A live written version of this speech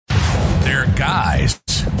They're guys.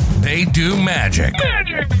 They do magic.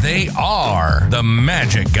 They are the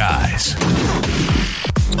Magic Guys.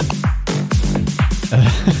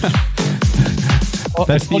 Well,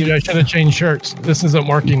 I told you I should have changed shirts. This isn't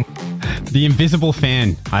working. The invisible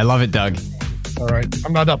fan. I love it, Doug. All right.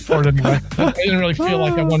 I'm not up for it anyway. I didn't really feel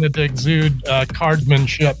like I wanted to exude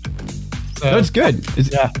cardsmanship. So, That's good.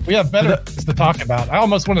 Yeah, we have better things to talk about. I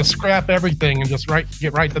almost want to scrap everything and just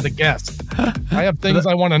get right to the guest. I have things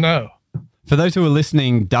I want to know. For those who are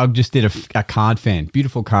listening, Doug just did a card fan.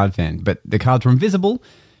 Beautiful card fan. But the cards are invisible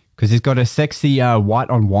because he's got a sexy white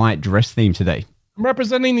on white dress theme today. I'm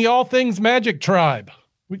representing the All Things Magic tribe.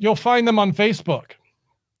 You'll find them on Facebook.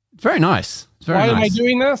 Very nice. Why am I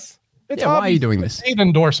doing this? Why are you doing this? Paid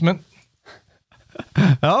endorsement.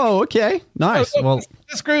 Oh, okay. Nice. Well,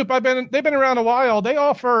 this group, they've been around a while. They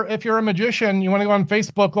offer, if you're a magician, you want to go on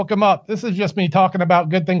Facebook, look them up. This is just me talking about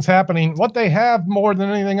good things happening. What they have more than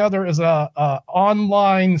anything other is a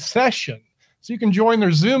online session. So you can join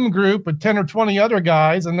their Zoom group with 10 or 20 other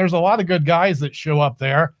guys, and there's a lot of good guys that show up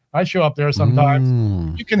there. I show up there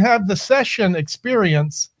sometimes. You can have the session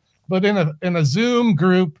experience, but in a Zoom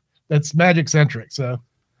group that's magic centric. So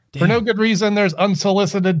for no good reason, there's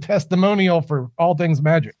unsolicited testimonial for all things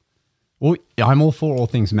magic. Well, I'm all for all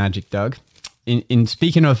things magic, Doug. In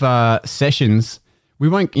speaking of sessions, I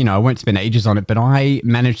won't spend ages on it, but I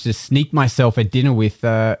managed to sneak myself a dinner with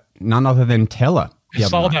none other than Teller. I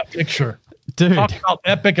saw that picture. Dude. Talk about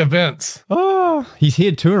epic events. Oh, he's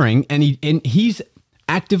here touring and he's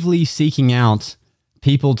actively seeking out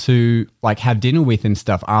people to like have dinner with and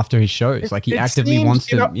stuff after his shows. Like he actively wants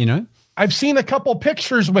to, I've seen a couple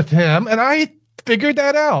pictures with him and I figured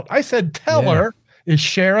that out. I said, Teller is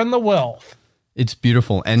sharing the wealth. It's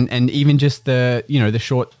beautiful. And even just the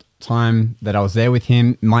short time that I was there with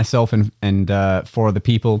him, myself and 4 other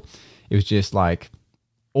people, it was just like,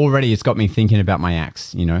 already it's got me thinking about my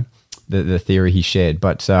acts, the theory he shared.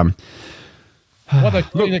 But, what a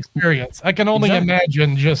great experience. I can only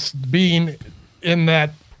imagine just being in that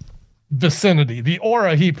vicinity. The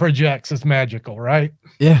aura he projects is magical, right?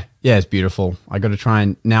 Yeah, it's beautiful. I got to try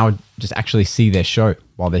and now just actually see their show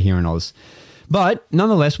while they're here in Oz. But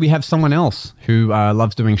nonetheless, we have someone else who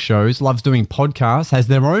loves doing shows, loves doing podcasts, has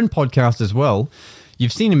their own podcast as well.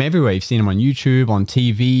 You've seen him everywhere. You've seen him on YouTube, on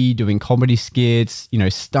TV, doing comedy skits,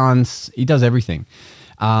 stunts. He does everything.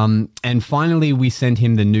 And finally, we sent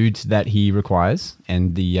him the nudes that he requires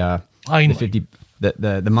and the 50,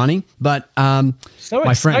 the money. But so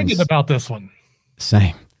my excited friends, about this one.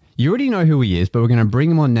 Same. You already know who he is, but we're going to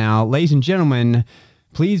bring him on now. Ladies and gentlemen,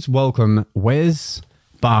 please welcome Wes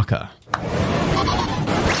Barker.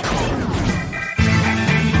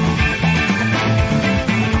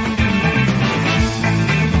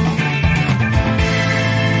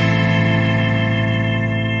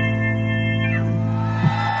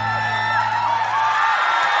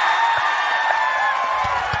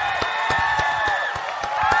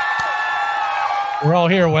 We're all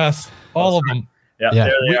here, Wes. All of them. Yeah.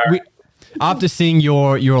 There they are. After seeing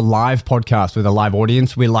your live podcast with a live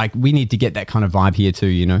audience, we're like, we need to get that kind of vibe here too,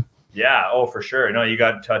 Yeah. Oh, for sure. No, you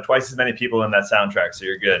got twice as many people in that soundtrack, so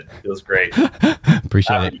you're good. Feels great.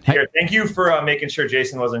 Appreciate it. Hey. Thank you for making sure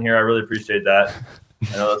Jason wasn't here. I really appreciate that.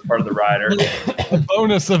 I know that's part of the rider. A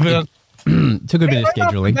bonus event. Took a bit of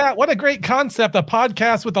scheduling. What a great concept. A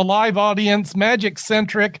podcast with a live audience, magic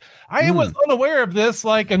centric. I was unaware of this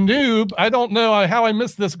like a noob. I don't know how I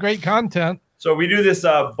missed this great content. So we do this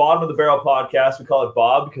bottom of the barrel podcast. We call it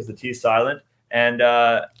Bob because the T is silent. And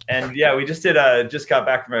yeah, we just got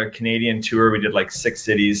back from a Canadian tour. We did like 6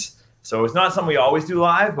 cities. So it's not something we always do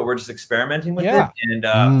live, but we're just experimenting with it. And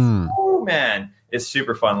oh man, it's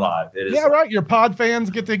super fun live. It is. Yeah, right. Your pod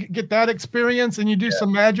fans get to get that experience, and you do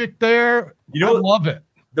some magic there. I love it.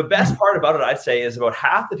 The best part about it, I'd say, is about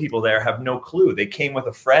half the people there have no clue. They came with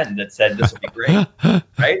a friend that said this would be great,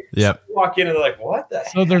 right? Yeah. So you walk in and they're like, "What the?"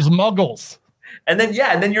 So there's muggles. And then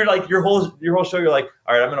you're like your whole show. You're like,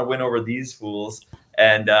 all right, I'm gonna win over these fools,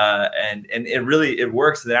 and it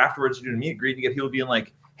works. And then afterwards, you do a meet and greet. You get people being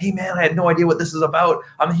like, "Hey man, I had no idea what this is about.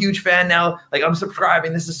 I'm a huge fan now. Like I'm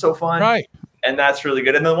subscribing. This is so fun." Right. And that's really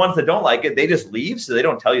good. And the ones that don't like it, they just leave, so they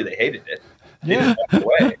don't tell you they hated it. They just walk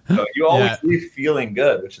away. So you always leave feeling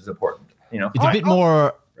good, which is important. It's a bit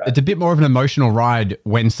more. It's a bit more of an emotional ride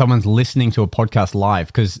when someone's listening to a podcast live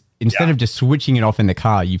because instead of just switching it off in the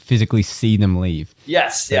car, you physically see them leave.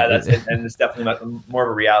 Yes, that's it. And it's definitely more of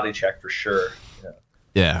a reality check for sure.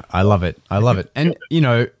 Yeah, I love it. And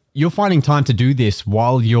you're finding time to do this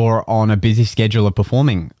while you're on a busy schedule of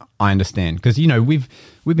performing. I understand because we've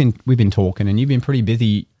been talking and you've been pretty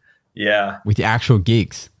busy. Yeah. With the actual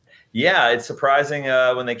gigs. Yeah, it's surprising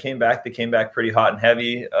when they came back. They came back pretty hot and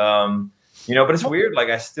heavy. But it's weird. Like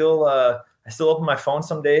I still open my phone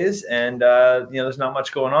some days, and there's not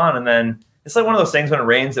much going on. And then it's like one of those things when it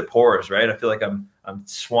rains, it pours, right? I feel like I'm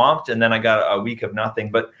swamped, and then I got a week of nothing.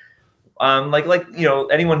 But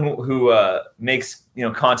anyone who makes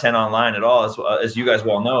content online at all, as you guys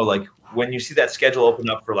well know, like when you see that schedule open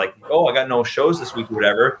up for like, oh, I got no shows this week or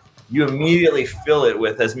whatever, you immediately fill it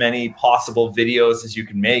with as many possible videos as you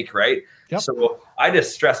can make, right? Yep. So I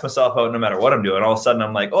just stress myself out no matter what I'm doing. All of a sudden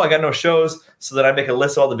I'm like, oh, I got no shows. So then I make a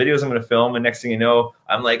list of all the videos I'm going to film. And next thing you know,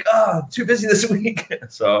 I'm like, oh, I'm too busy this week.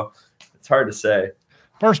 So it's hard to say.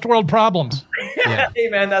 First world problems. Yeah. Hey,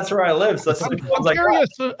 man, that's where I live. So I'm curious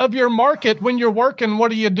of your market when you're working.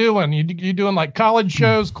 What are you doing? You doing like college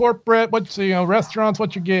shows, corporate? What's restaurants?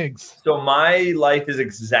 What's your gigs? So my life is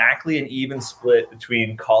exactly an even split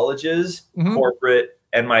between colleges, corporate,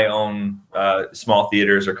 and my own small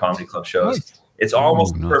theaters or comedy club shows. Nice. It's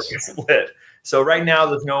almost a perfect split. So right now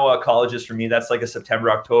there's no colleges for me. That's like a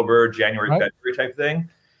September, October, January, February type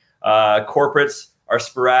thing. Corporates are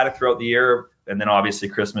sporadic throughout the year. And then obviously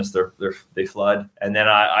Christmas, they flood. And then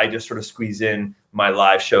I just sort of squeeze in my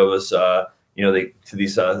live shows, to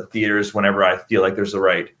these theaters whenever I feel like there's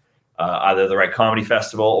either the right comedy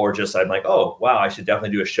festival or just I'm like, oh, wow, I should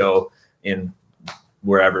definitely do a show in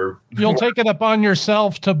wherever. You'll take it upon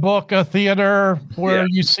yourself to book a theater where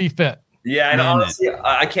you see fit. Yeah, and honestly,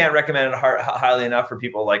 I can't recommend it highly enough for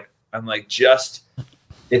people. Like, I'm like, just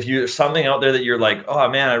if there's something out there that you're like, oh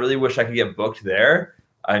man, I really wish I could get booked there.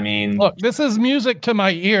 I mean, look, this is music to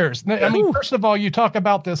my ears. I mean, first of all, you talk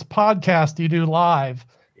about this podcast you do live,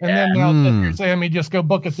 and then now you're saying me just go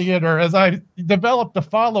book a theater. As I develop the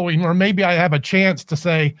following, or maybe I have a chance to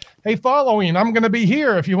say, hey, following, I'm going to be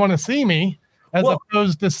here if you want to see me, as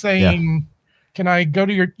opposed to saying, can I go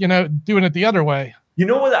to your, doing it the other way. You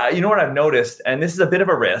know what I've noticed, and this is a bit of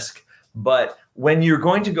a risk, but when you're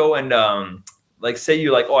going to go and say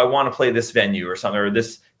you like, oh, I want to play this venue or something, or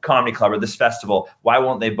this comedy club or this festival, why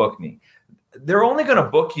won't they book me? They're only going to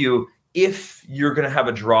book you if you're going to have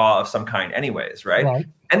a draw of some kind anyways, right?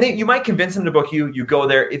 And you might convince them to book you. You go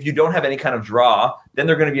there. If you don't have any kind of draw, then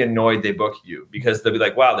they're going to be annoyed they book you because they'll be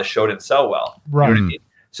like, wow, the show didn't sell well. Right. You know what I mean?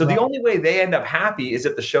 So the only way they end up happy is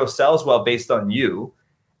if the show sells well based on you.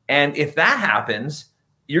 And if that happens,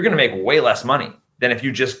 you're going to make way less money than if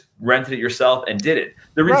you just rented it yourself and did it.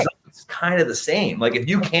 The result is kind of the same. Like if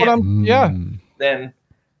you can't, then,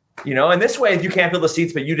 and this way, if you can't fill the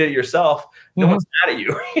seats, but you did it yourself, no one's mad at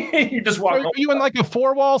you. You just walk home. Are you in like a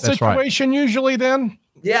 4-wall situation usually then?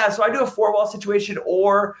 Yeah. So I do a 4-wall situation,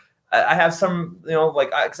 or I have some,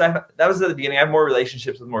 because that was at the beginning. I have more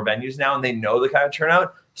relationships with more venues now, and they know the kind of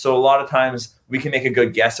turnout. So a lot of times we can make a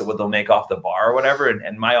good guess at what they'll make off the bar or whatever.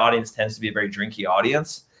 And my audience tends to be a very drinky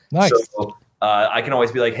audience. Nice. So I can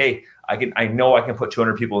always be like, hey, I know I can put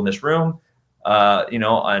 200 people in this room,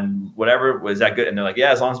 and whatever, was that good? And they're like,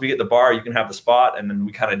 yeah, as long as we get the bar, you can have the spot. And then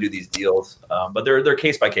we kind of do these deals. But they're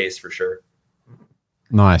case by case for sure.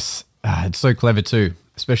 Nice. It's so clever too,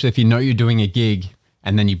 especially if you're doing a gig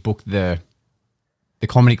and then you book the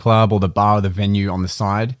comedy club or the bar or the venue on the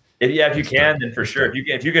side. If you can, then for sure.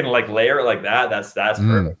 If you can like layer it like that, that's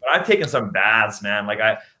perfect. But I've taken some baths, man. Like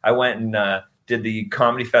I went and did the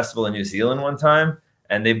comedy festival in New Zealand one time,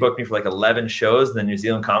 and they booked me for like 11 shows in the New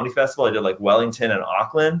Zealand Comedy Festival. I did like Wellington and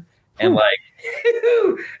Auckland, and I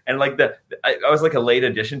was like a late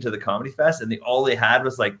addition to the Comedy Fest, and all they had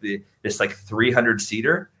was like this 300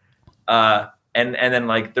 seater, and then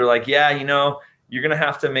like they're like, yeah, you're gonna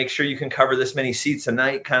have to make sure you can cover this many seats a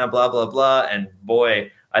night, kind of blah blah blah. And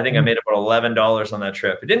boy, I think I made about $11 on that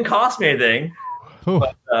trip. It didn't cost me anything.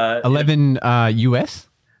 But, 11 US?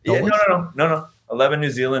 Yeah, no. 11 New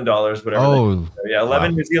Zealand dollars, whatever. Oh, yeah,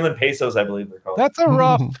 11 New Zealand pesos, I believe they're called.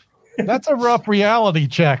 That's a rough reality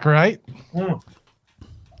check, right?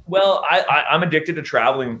 Well, I'm addicted to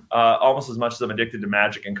traveling almost as much as I'm addicted to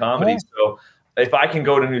magic and comedy. So if I can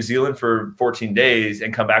go to New Zealand for 14 days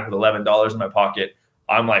and come back with $11 in my pocket,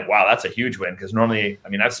 I'm like, wow, that's a huge win. Because normally, I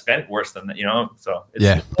mean, I've spent worse than that, So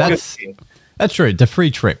it's that's true. It's a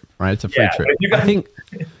free trip, right? It's a free trip. I think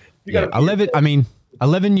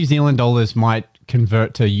 11 New Zealand dollars might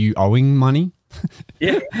convert to you owing money.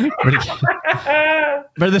 Yeah.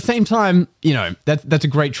 But at the same time, that's a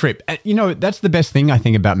great trip. And, that's the best thing I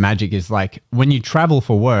think about magic is like when you travel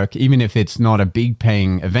for work, even if it's not a big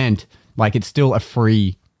paying event, like it's still a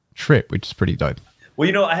free trip, which is pretty dope.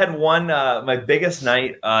 Well, I had one, my biggest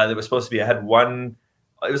night that was supposed to be, I had one,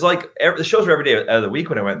 it was like the shows were every day of the week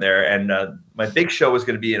when I went there. And my big show was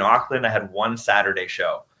going to be in Auckland. I had one Saturday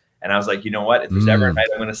show. And I was like, you know what? If there's ever a night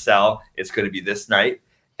I'm going to sell, it's going to be this night.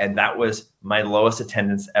 and that was my lowest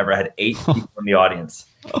attendance ever. I had 8 people in the audience.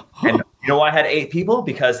 And you know why I had 8 people?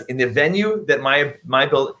 Because in the venue that my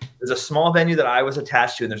build, there's a small venue that I was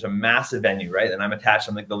attached to, and there's a massive venue, right? And I'm attached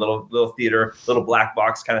to like the little theater, little black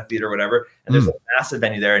box kind of theater, whatever. And there's a massive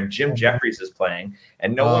venue there, and Jim Jeffries is playing,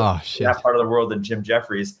 and no one in that part of the world than Jim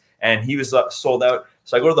Jeffries, and he was sold out.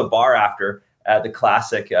 So I go to the bar after at the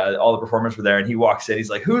Classic. All the performers were there, and he walks in.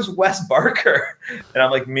 He's like, "Who's Wes Barker?" And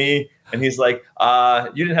I'm like, "Me." And he's like,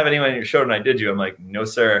 "You didn't have anyone in your show tonight, did you?" I'm like, "No,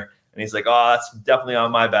 sir." And he's like, "Oh, that's definitely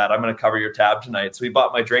on my bad. I'm going to cover your tab tonight." So he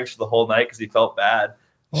bought my drinks for the whole night because he felt bad.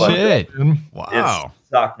 Shit. Wow. It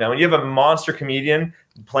sucked, man. When you have a monster comedian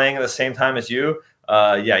playing at the same time as you,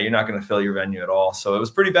 you're not going to fill your venue at all. So it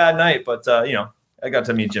was a pretty bad night, but I got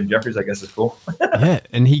to meet Jim Jeffries. I guess it's cool. Yeah,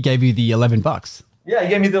 and he gave you the $11. Yeah, he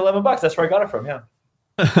gave me the $11. That's where I got it from. Yeah.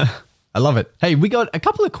 I love it. Hey, we got a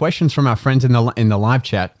couple of questions from our friends in the live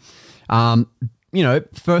chat.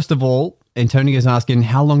 First of all, Antonio's asking,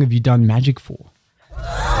 how long have you done magic for?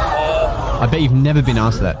 I bet you've never been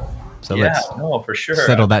asked that. So let's for sure.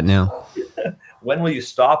 settle that now. When will you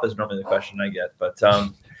stop is normally the question I get. But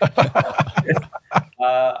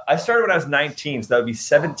I started when I was 19, so that would be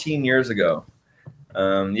 17 years ago.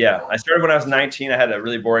 I started when I was 19. I had a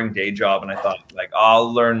really boring day job, and I thought, like,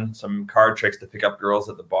 I'll learn some card tricks to pick up girls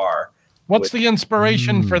at the bar. What's the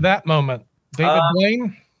inspiration for that moment? David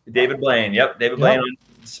Blaine? David Blaine. Yep. David Blaine on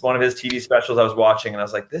one of his TV specials I was watching, and I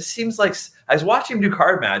was like, this seems like I was watching him do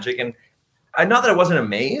card magic, and not that I wasn't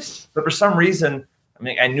amazed, but for some reason,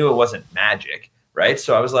 I knew it wasn't magic, right?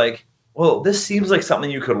 So I was like, well, this seems like something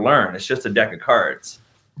you could learn. It's just a deck of cards.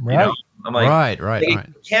 Right. You know? I'm like, right.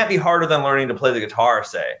 It can't be harder than learning to play the guitar,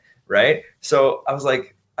 say, right? So I was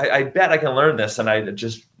like, I bet I can learn this. And I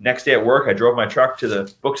just, next day at work, I drove my truck to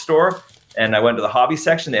the bookstore, and I went to the hobby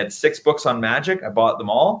section. They had 6 books on magic. I bought them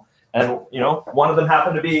all. And, one of them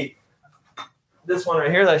happened to be this one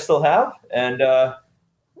right here that I still have. And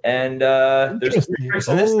there's 3 tricks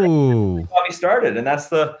in this thing. Hobby started, and that's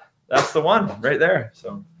the one right there.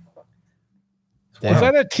 So. Is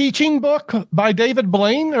that a teaching book by David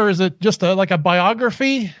Blaine, or is it just like a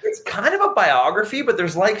biography? It's kind of a biography, but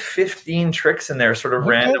there's like 15 tricks in there, sort of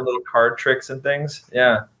random little card tricks and things.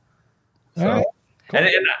 Yeah. So, right. Cool. And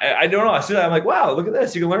I don't know. I see that, I'm like, wow, look at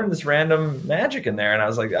this. You can learn this random magic in there. And I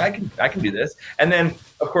was like, I can do this. And then,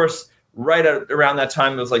 of course, right around that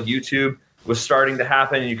time, it was like YouTube was starting to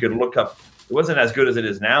happen. And you could look up. It wasn't as good as it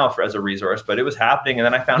is now as a resource, but it was happening. And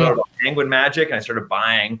then I found out about Penguin Magic, and I started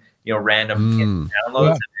buying random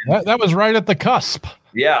downloads. Yeah. That was right at the cusp.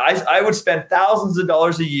 Yeah, I would spend thousands of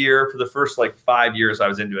dollars a year for the first 5 years I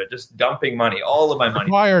was into it, just dumping money, all of my money.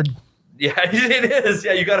 Required. Yeah, it is.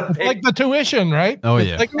 Yeah, you got to pay. Like the tuition, right? Oh, it's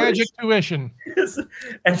yeah. like magic tuition.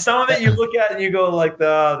 And some of it you look at and you go like,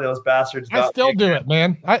 those bastards. I still do it,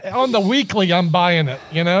 man. On the weekly, I'm buying it,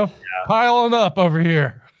 piling up over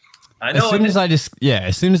here. I know. As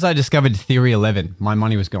soon as I discovered Theory 11, my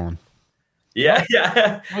money was gone. Yeah.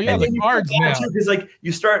 Oh, yeah, the cards now. Because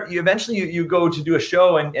you eventually go to do a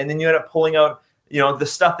show, and then you end up pulling out, the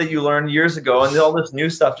stuff that you learned years ago, and all this new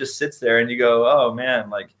stuff just sits there, and you go, oh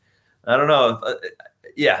man, I don't know.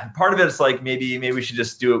 Part of it is like maybe we should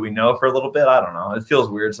just do what we know for a little bit. I don't know. It feels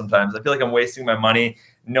weird sometimes. I feel like I'm wasting my money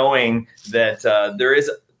knowing that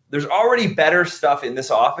there's already better stuff in this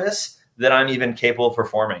office that I'm even capable of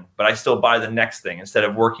performing, but I still buy the next thing instead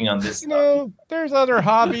of working on this. There's other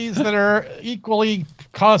hobbies that are equally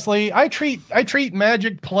costly. I treat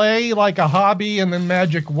magic play like a hobby, and then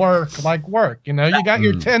magic work like work. You got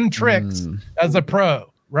your 10 tricks as a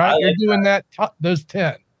pro, right? You're doing those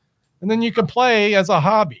 10. And then you can play as a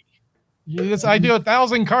hobby. I do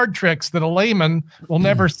 1,000 card tricks that a layman will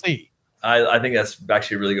never see. I think that's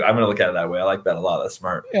actually really good. I'm going to look at it that way. I like that a lot. That's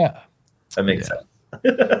smart. Yeah. That makes sense.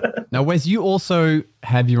 Now, Wes, you also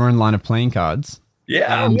have your own line of playing cards.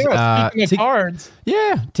 Yeah. And, speaking of cards.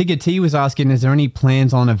 Yeah. Tigger T was asking, is there any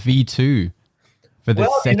plans on a V2 for the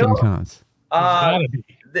second cards?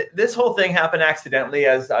 This whole thing happened accidentally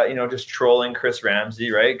as, just trolling Chris Ramsey,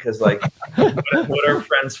 right? Because what are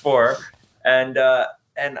friends for? And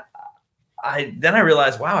I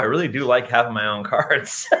realized, wow, I really do like having my own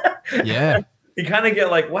cards. Yeah. You kind of get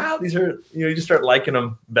like, wow, these are, you just start liking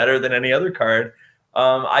them better than any other card.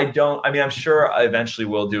 I'm sure I eventually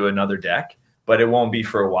will do another deck, but it won't be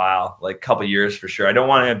for a while, like a couple years for sure. I don't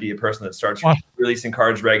want to be a person that starts releasing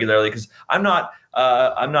cards regularly, because I'm not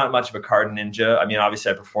much of a card ninja. I mean, obviously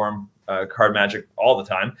I perform card magic all the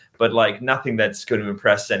time, but nothing that's going to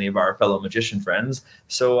impress any of our fellow magician friends.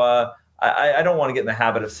 So I don't want to get in the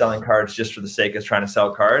habit of selling cards just for the sake of trying to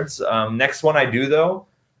sell cards. Next one I do though,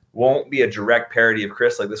 won't be a direct parody of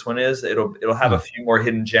Chris like this one is. It'll have a few more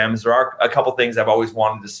hidden gems. There are a couple things I've always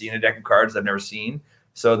wanted to see in a deck of cards I've never seen.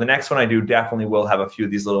 So the next one I do definitely will have a few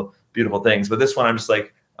of these little beautiful things. But this one I'm just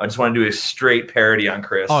like, I just want to do a straight parody on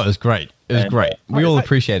Chris. Oh, it was great. It was great. We all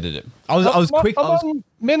appreciated it. I was quick.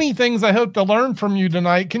 Many things I hope to learn from you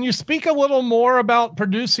tonight. Can you speak a little more about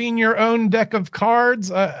producing your own deck of cards?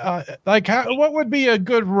 What would be a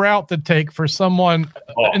good route to take for someone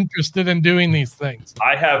interested in doing these things?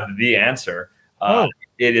 I have the answer.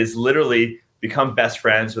 It is literally become best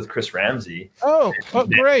friends with Chris Ramsey. Oh,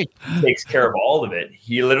 great. He takes care of all of it.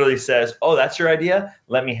 He literally says, oh, that's your idea?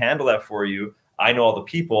 Let me handle that for you. I know all the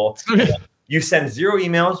people. You send 0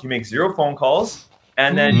 emails, you make 0 phone calls,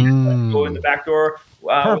 and then you go in the back door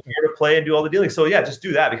where to play and do all the dealing. So yeah, just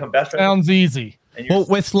do that. Become best friends. Sounds easy. Well,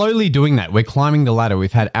 we're slowly doing that. We're climbing the ladder.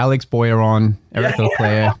 We've had Alex Boyer on, Eric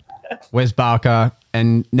Leclerc, Wes Barker,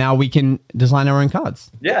 and now we can design our own cards.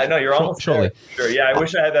 Yeah, no, you're almost surely. Sure. Yeah, I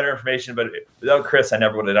wish I had better information, but without Chris, I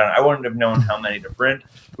never would have done it. I wouldn't have known how many to print,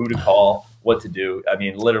 who to call, what to do. I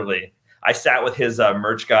mean, literally. I sat with his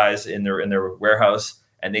merch guys in their warehouse,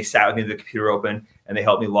 and they sat with me with the computer open, and they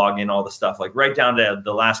helped me log in all the stuff, like right down to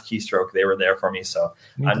the last keystroke. They were there for me, so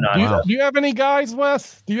I'm not. Do you have any guys,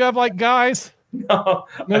 Wes? Do you have like guys? No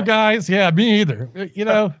guys. Yeah, me either. You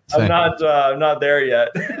know, I'm not there yet.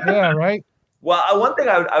 Yeah, right. Well, one thing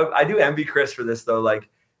I do envy Chris for this though. Like,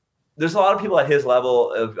 there's a lot of people at his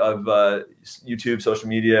level of YouTube, social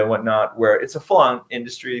media, and whatnot, where it's a full-on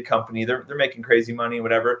industry company. They're making crazy money,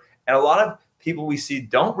 whatever. And a lot of people we see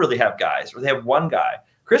don't really have guys, or they have one guy.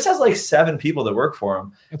 Chris has like 7 people that work for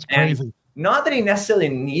him. That's crazy. And not that he necessarily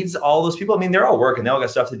needs all those people. I mean, they're all working. They all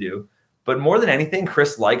got stuff to do. But more than anything,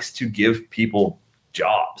 Chris likes to give people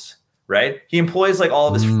jobs, right? He employs like all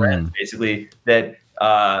of his friends, basically, that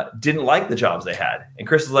didn't like the jobs they had. And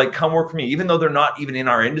Chris is like, come work for me. Even though they're not even in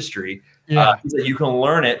our industry, he's like, you can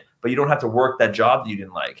learn it, but you don't have to work that job that you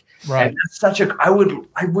didn't like. Right. And that's I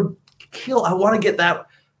want to get that.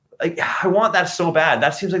 Like, I want that so bad.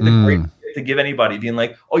 That seems like the great gift to give anybody, being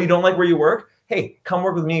like, oh, you don't like where you work? Hey, come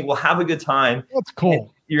work with me. We'll have a good time. That's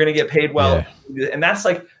cool. You're going to get paid well. Yeah. And that's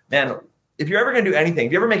like, man, if you're ever going to do anything,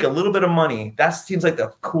 if you ever make a little bit of money, that seems like the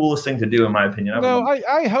coolest thing to do, in my opinion.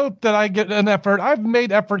 I hope that I get an effort. I've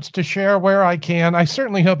made efforts to share where I can. I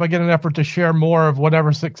certainly hope I get an effort to share more of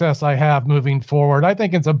whatever success I have moving forward. I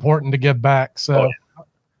think it's important to give back. So.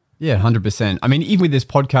 Yeah, 100%. I mean, even with this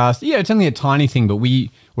podcast, it's only a tiny thing, but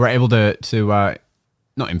we were able to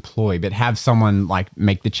not employ, but have someone like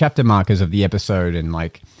make the chapter markers of the episode and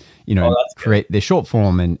like, create their short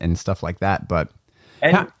form and stuff like that. But,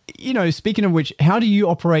 speaking of which, how do you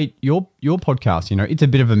operate your podcast? It's a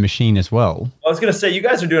bit of a machine as well. I was going to say, you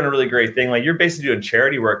guys are doing a really great thing. Like, you're basically doing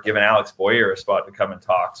charity work, giving Alex Boyer a spot to come and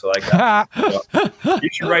talk. So like, you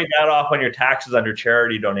should write that off on your taxes under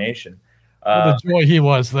charity donation. What a joy he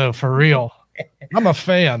was, though, for real. I'm a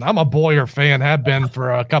fan. I'm a Boyer fan. Have been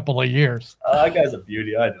for a couple of years. That guy's a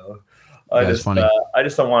beauty. I know. I just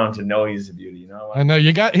don't want him to know he's a beauty. I know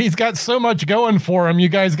he's got so much going for him. You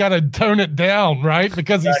guys got to tone it down, right?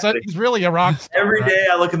 Because he's really a rock star. Every day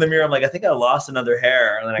I look in the mirror, I'm like, I think I lost another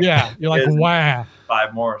hair. And then you're like, wow.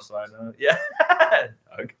 5 more, so I know. Yeah.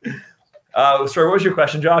 Okay. Sorry, what was your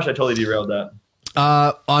question, Josh? I totally derailed that.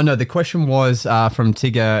 No, the question was from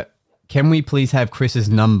Tigger. Can we please have Chris's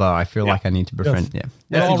number? I feel like I need to befriend. Yes.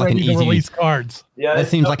 That seems like an easy release cards. Yeah, that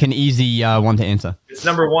seems like an easy one to answer. It's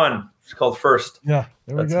number 1. It's called First. Yeah,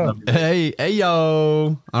 there we go. Hey,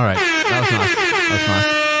 yo! All right, that was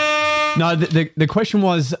nice. No, the question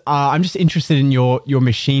was, I'm just interested in your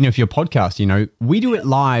machine of your podcast. We do it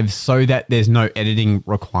live so that there's no editing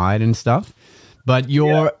required and stuff. But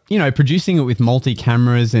you're, producing it with multi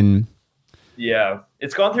cameras and. Yeah,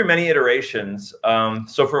 it's gone through many iterations.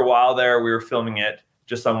 So for a while there, we were filming it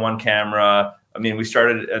just on one camera. I mean, we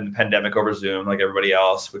started in the pandemic over Zoom like everybody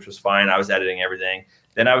else, which was fine. I was editing everything.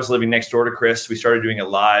 Then I was living next door to Chris. We started doing it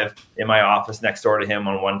live in my office next door to him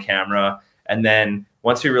on one camera. And then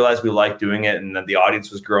once we realized we liked doing it and that the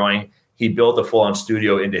audience was growing, he built a full-on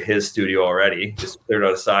studio into his studio already. Just cleared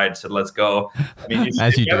out a side and said, let's go. I mean,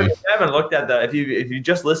 if you haven't looked at that, if you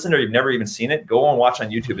just listened or you've never even seen it, go and watch on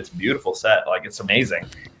YouTube. It's a beautiful set. Like, it's amazing.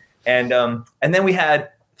 And then we had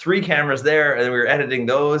 3 cameras there, and we were editing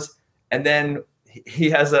those. And then he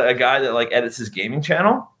has a guy that like edits his gaming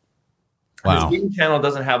channel. Wow. His gaming channel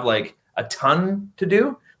doesn't have like a ton to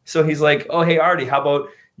do. So he's like, oh, hey, Artie, how about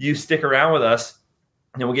you stick around with us?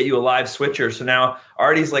 And we'll get you a live switcher. So now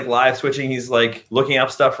Artie's like live switching. He's like looking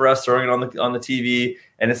up stuff for us, throwing it on the TV,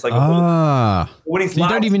 and it's like when he's so you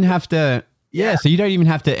don't even have to Yeah, so you don't even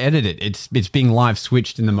have to edit it. It's being live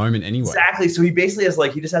switched in the moment anyway. Exactly. So he basically has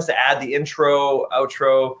he just has to add the intro,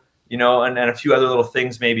 outro, and a few other little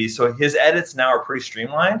things maybe. So his edits now are pretty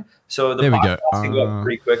streamlined. So the podcast can go up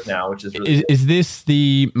pretty quick now, which is really cool. Is this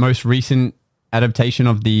the most recent adaptation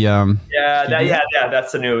of the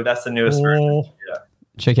that's the newest version. Yeah.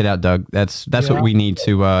 Check it out, Doug. That's what we need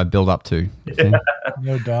to build up to. Okay?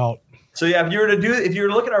 No doubt. So yeah, if you were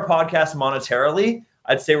to look at our podcast monetarily,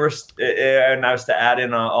 I'd say and I was to add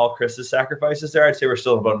in all Chris's sacrifices there, I'd say we're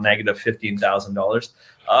still about negative $15,000.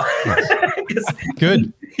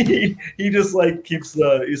 Good. He just keeps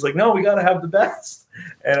he's like, no, we got to have the best.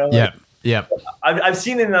 And I'm I've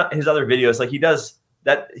seen in his other videos, he does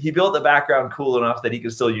that. He built the background cool enough that he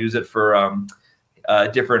can still use it for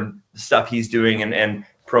different stuff he's doing and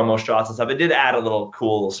promo shots and stuff. It did add a little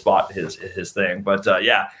cool spot to his thing, but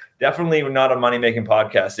definitely not a money-making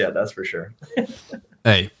podcast yet, that's for sure.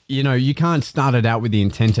 Hey, you can't start it out with the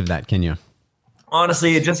intent of that, can you?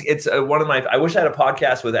 Honestly, it's one of my. I wish I had a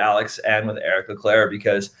podcast with Alex and with Eric Leclerc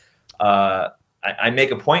because I make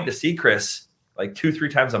a point to see Chris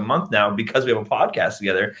 2-3 times a month now because we have a podcast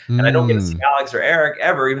together, and I don't get to see Alex or Eric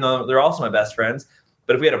ever, even though they're also my best friends.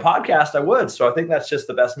 But if we had a podcast, I would. So I think that's just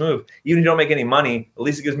the best move. Even if you don't make any money, at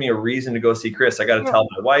least it gives me a reason to go see Chris. I got to tell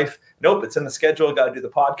my wife, nope, it's in the schedule. Got to do the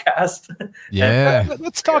podcast. Yeah.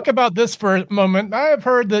 Let's talk about this for a moment. I have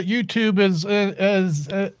heard that YouTube is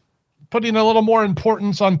putting a little more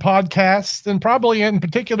importance on podcasts and probably in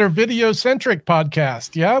particular video-centric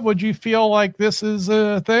podcast. Yeah. Would you feel like this is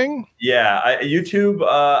a thing? Yeah. YouTube,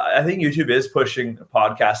 I think YouTube is pushing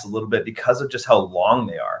podcasts a little bit because of just how long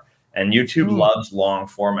they are. And YouTube loves long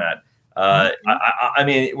format. I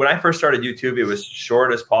mean, when I first started YouTube, it was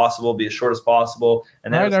short as possible, be as short as possible.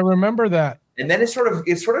 And then I remember that. And then it sort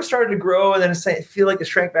of started to grow, and then it feel like it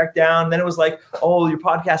shrank back down. And then it was like, oh, your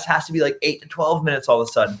podcast has to be 8 to 12 minutes all of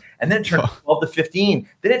a sudden. And then it turned 12 to 15.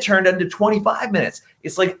 Then it turned into 25 minutes.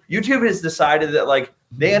 It's like YouTube has decided that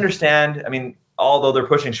they understand. I mean, although they're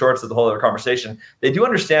pushing shorts, that's the whole other conversation. They do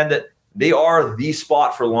understand that they are the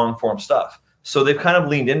spot for long form stuff. So they've kind of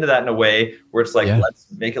leaned into that in a way where it's let's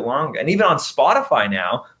make it long. And even on Spotify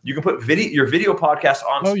now, you can put your video podcast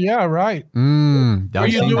on. Oh, yeah, right. Are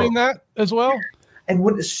you doing that as well? And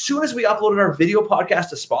as soon as we uploaded our video podcast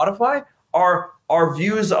to Spotify, our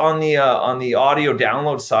views on the audio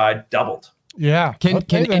download side doubled. Yeah. Can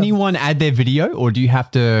anyone add their video, or do you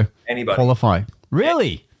have to qualify?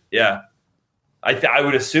 Really? Yeah. I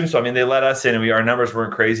would assume so. I mean, they let us in, and our numbers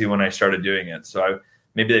weren't crazy when I started doing it. So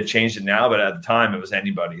maybe they've changed it now, but at the time it was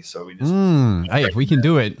anybody. So we just hey, if we can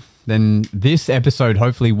do it, then this episode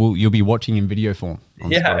hopefully you'll be watching in video form.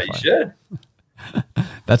 Yeah, Spotify. You should.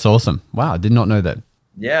 That's awesome. Wow, did not know that.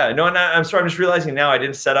 Yeah, no, and I'm sorry. I'm just realizing now I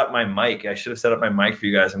didn't set up my mic. I should have set up my mic for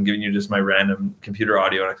you guys. I'm giving you just my random computer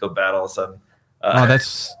audio, and I feel bad all of a sudden.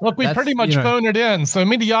 Look, we pretty much phoned it in, so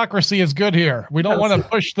mediocrity is good here. We don't want to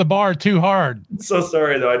push the bar too hard. I'm so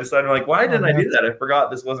sorry though. I'm why didn't I do that? I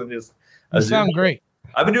forgot this wasn't just. You sound great.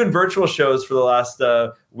 I've been doing virtual shows for the last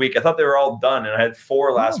week. I thought they were all done, and I had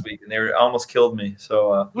 4 last week, and they almost killed me.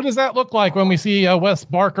 So, what does that look like when we see a Wes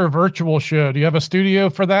Barker virtual show? Do you have a studio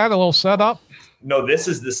for that? A little setup? No, this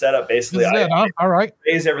is the setup. Basically, all right.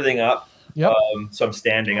 Raise everything up. Yep. So I'm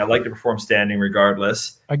standing. I like to perform standing,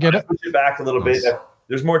 regardless. I get it. Push it back a little bit.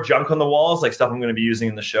 There's more junk on the walls, like stuff I'm going to be using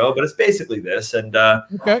in the show, but it's basically this. And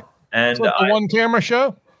okay. And so the one camera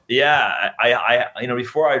show. Yeah, I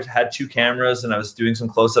before I had 2 cameras and I was doing some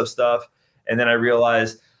close-up stuff, and then I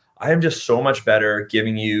realized I am just so much better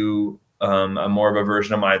giving you a more of a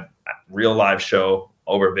version of my real live show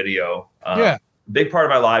over video. Big part of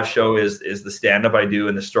my live show is the stand-up I do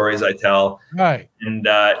and the stories I tell. Right. And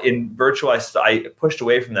in virtual, I pushed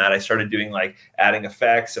away from that. I started doing adding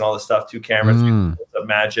effects and all this stuff, 2 cameras,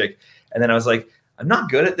 magic, and then I was like, I'm not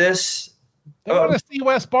good at this. They want to see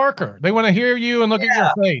Wes Barker. They want to hear you and look at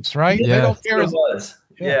your face, right? Yeah. They don't care. It was.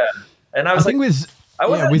 Yeah. And I wasn't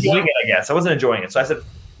enjoying it, I guess. I wasn't enjoying it. So I said,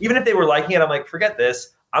 even if they were liking it, I'm like, forget this.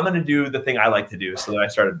 I'm going to do the thing I like to do. So then I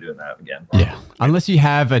started doing that again. Yeah. Unless you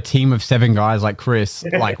have a team of 7 guys like Chris,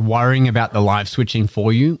 worrying about the live switching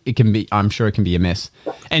for you, I'm sure it can be a mess.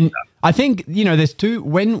 And I think, there's 2,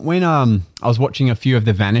 when I was watching a few of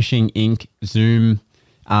the Vanishing Inc. Zoom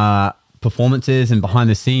performances and behind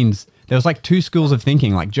the scenes, there was 2 schools of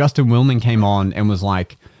thinking. Justin Willman came on and was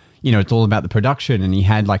it's all about the production, and he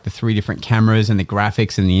had the 3 different cameras and the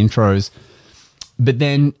graphics and the intros. But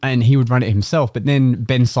then, and he would run it himself. But then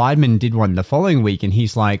Ben Seidman did one the following week, and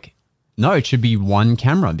he's like, no, it should be 1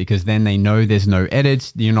 camera, because then they know there's no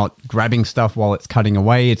edits. You're not grabbing stuff while it's cutting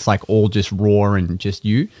away. It's all just raw and just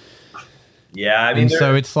you. Yeah, I mean,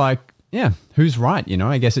 so it's yeah, who's right? You know,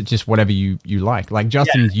 I guess it's just whatever you like. Like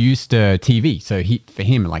Justin's used to TV, so for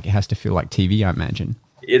him, like it has to feel like TV, I imagine.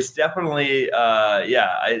 It's definitely,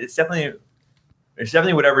 it's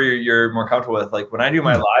definitely whatever you're more comfortable with. Like when I do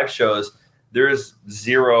my live shows, there's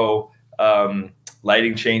zero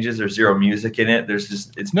lighting changes. There's zero music in it.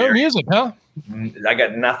 It's no music, huh? I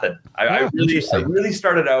got nothing. I really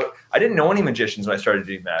started out. I didn't know any magicians when I started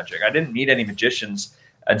doing magic. I didn't meet any magicians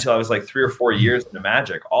until I was like 3 or 4 years into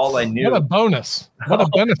magic. All I knew. What a bonus! What a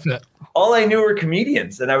benefit! All I knew were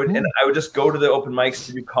comedians, and I would just go to the open mics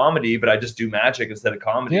to do comedy, but I just do magic instead of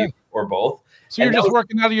comedy or both. So you're just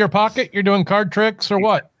working out of your pocket. You're doing card tricks or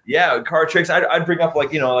what? Yeah, card tricks. I'd bring up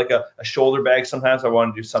like a shoulder bag. Sometimes I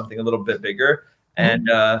want to do something a little bit bigger,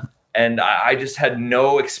 and I just had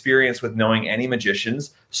no experience with knowing any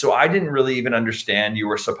magicians, so I didn't really even understand you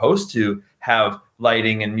were supposed to have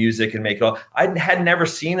lighting and music and make it all. I had never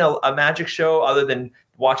seen a magic show other than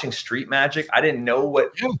watching street magic. I didn't know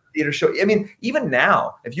what theater show. I mean, even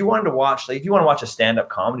now, if you wanted to watch, like if you want to watch a stand-up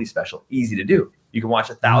comedy special, easy to do. You can watch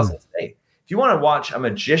 1,000 a day. If you want to watch a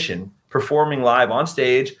magician performing live on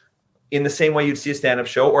stage in the same way you'd see a stand-up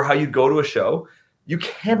show or how you'd go to a show, you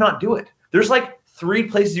cannot do it. There's like 3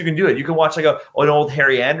 places you can do it. You can watch like an old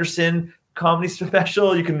Harry Anderson comedy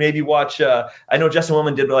special. You can maybe watch, I know Justin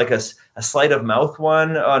Willman did like a sleight of mouth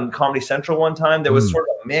one on Comedy Central one time that was sort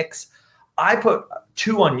of a mix. I put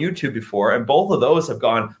 2 on YouTube before, and both of those have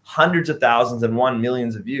gone hundreds of thousands and won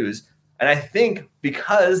millions of views. And I think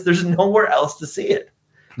because there's nowhere else to see it.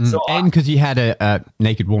 So and because you had a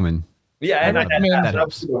naked woman. Yeah, and that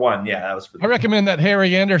was the one. Yeah, that was for the I recommend that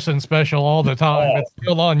Harry Anderson special all the time. It's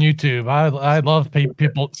still on YouTube. I love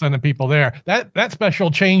people sending people there. That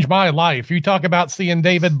special changed my life. You talk about seeing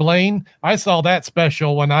David Blaine. I saw that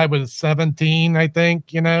special when I was 17, I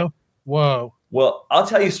think, Whoa. Well, I'll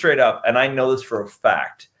tell you straight up, and I know this for a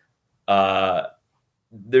fact.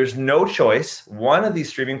 There's no choice. One of these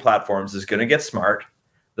streaming platforms is going to get smart.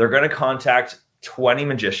 They're going to contact 20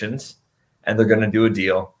 magicians, and they're going to do a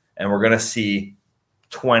deal. And we're going to see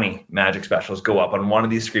 20 magic specials go up on one of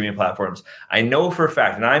these streaming platforms. I know for a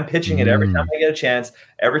fact, and I'm pitching it every time I get a chance.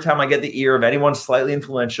 Every time I get the ear of anyone slightly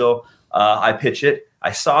influential, I pitch it.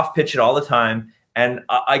 I soft pitch it all the time. And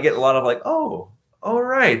I get a lot of like, oh, all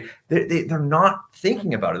right. They're not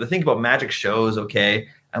thinking about it. They're thinking about magic shows, okay?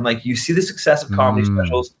 I'm like, you see the success of comedy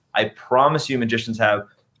specials. I promise you magicians have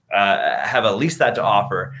at least that to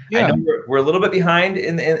offer. Yeah. I know we're a little bit behind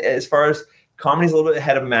in as far as comedy's a little bit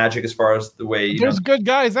ahead of magic as far as the way there's good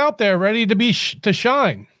guys out there ready to be to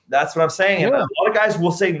shine. That's what I'm saying. And a lot of guys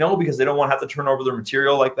will say no because they don't want to have to turn over their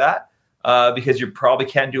material like that. Because you probably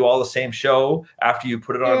can't do all the same show after you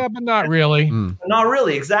put it on. Yeah, but not really. Not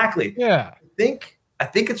really, exactly. Yeah. I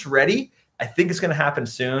think it's ready. I think it's going to happen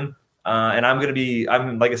soon. And I'm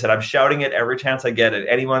like I said, I'm shouting it every chance I get at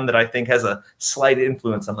anyone that I think has a slight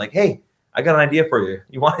influence. I'm like, hey, I got an idea for you.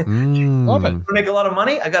 You want love it? To make a lot of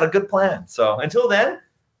money? I got a good plan. So until then,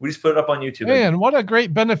 we just put it up on YouTube. Man, what a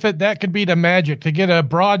great benefit that could be to magic to get a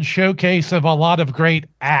broad showcase of a lot of great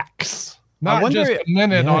acts. Not just a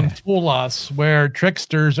minute on Fool Us where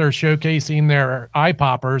tricksters are showcasing their eye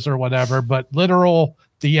poppers or whatever, but literal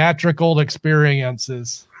theatrical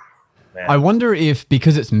experiences. Man. I wonder if,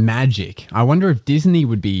 because it's magic, I wonder if Disney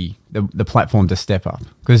would be the platform to step up.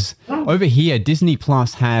 Because over here, Disney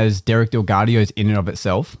Plus has Derek DelGaudio's in and of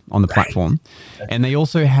itself on the platform. And they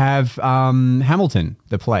also have Hamilton,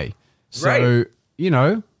 the play. So,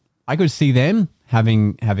 I could see them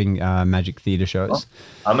having magic theater shows. Well,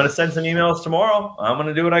 I'm going to send some emails tomorrow. I'm going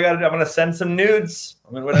to do what I got to do. I'm going to send some nudes.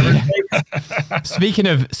 I mean, whatever it takes.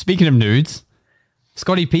 Speaking of nudes,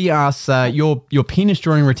 Scotty P asks, your penis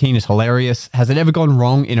drawing routine is hilarious. Has it ever gone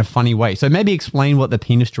wrong in a funny way? So maybe explain what the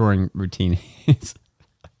penis drawing routine is.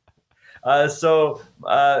 My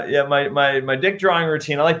dick drawing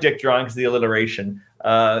routine. I like dick drawing because of the alliteration.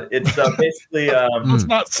 It's basically. Let's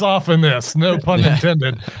not soften this. No pun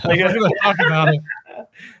intended. We're going to talk about it.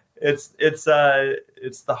 It's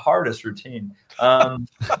the hardest routine.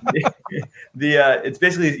 It's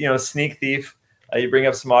basically sneak thief. You bring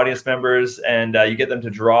up some audience members and you get them to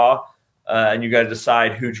draw, and you got to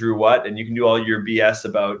decide who drew what, and you can do all your BS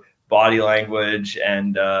about body language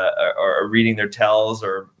and or reading their tells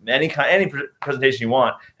or any presentation you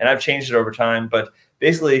want. And I've changed it over time, but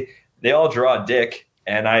basically they all draw a dick,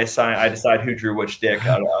 and I decide who drew which dick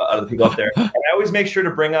out of the people up there. And I always make sure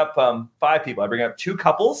to bring up 5 people. I bring up 2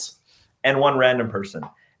 couples and 1 random person.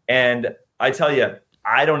 And I tell you,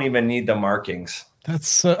 I don't even need the markings.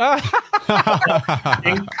 That's when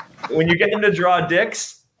you get them to draw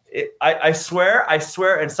dicks, I swear,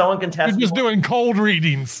 and someone can test. You're just doing cold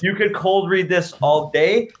readings. You could cold read this all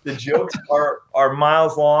day. The jokes are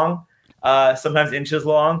miles long, sometimes inches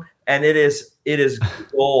long, and it is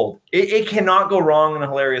gold. It cannot go wrong in a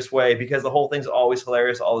hilarious way because the whole thing's always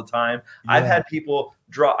hilarious all the time. Yeah. I've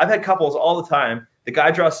had couples all the time. The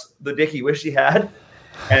guy draws the dick he wished he had,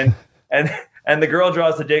 and the girl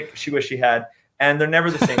draws the dick she wished she had, and they're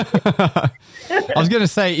never the same. I was going to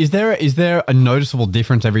say, is there a noticeable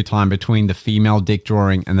difference every time between the female dick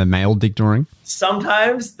drawing and the male dick drawing?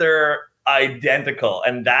 Sometimes they're identical,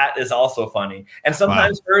 and that is also funny. And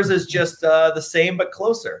sometimes hers is just the same but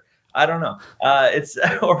closer. I don't know. It's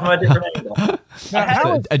or from a different angle.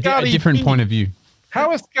 Now, a different point of view.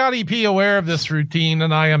 How is Scotty P aware of this routine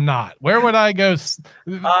and I am not? Where would I go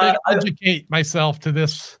educate myself to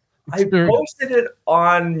this? I posted it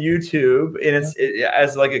on YouTube, and it's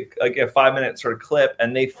as like a 5-minute sort of clip,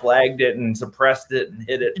 and they flagged it and suppressed it and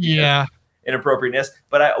hid it. Yeah, inappropriateness.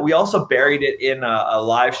 But we also buried it in a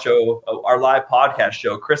live show, our live podcast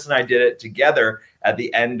show. Chris and I did it together at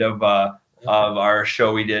the end of our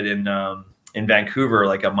show we did in Vancouver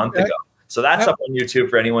like a month ago. So that's up on YouTube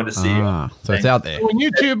for anyone to see. So it's out there. When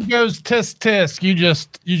YouTube goes tisk tisk, you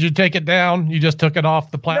just take it down. You just took it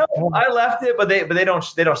off the platform. No, I left it, but they don't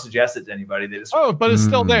suggest it to anybody. They just but it's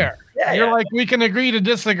still there. Yeah, you're like, we can agree to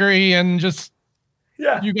disagree, and just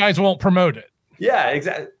you guys won't promote it. Yeah,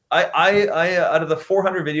 exactly. I out of the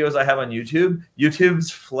 400 videos I have on YouTube, YouTube's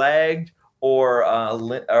flagged or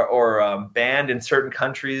banned in certain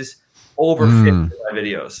countries over 50 of my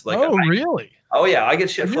videos. Like, really? Oh yeah, I get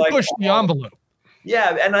shit flagged. You push the envelope.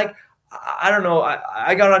 Yeah, and like I don't know.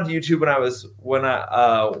 I got onto YouTube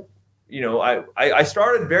I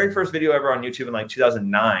started very first video ever on YouTube in like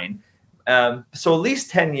 2009. So at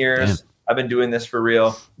least 10 years I've been doing this for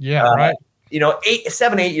real. Yeah, right.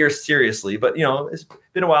 8 years seriously, but it's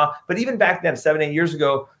been a while. But even back then, 7-8 years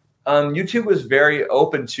ago, YouTube was very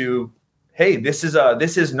open to, hey, this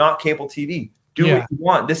is not cable TV. Do what you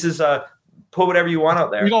want. This is put whatever you want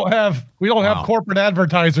out there. We don't have corporate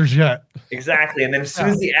advertisers yet. Exactly. And then as soon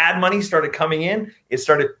as the ad money started coming in, it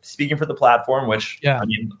started speaking for the platform, which I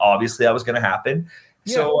mean, obviously that was going to happen.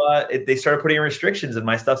 Yeah. So they started putting in restrictions, and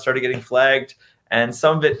my stuff started getting flagged, and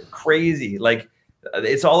some of it crazy. Like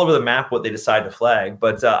it's all over the map what they decide to flag,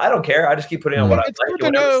 but I don't care. I just keep putting on what I like.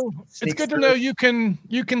 It's good to know you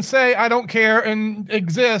can say I don't care and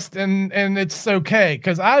exist, and it's okay,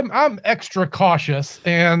 because I'm extra cautious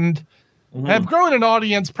and have grown an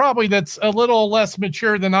audience probably that's a little less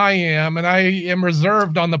mature than I am, and I am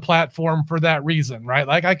reserved on the platform for that reason, right?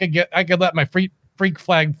 Like I could let my freak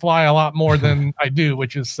flag fly a lot more than I do,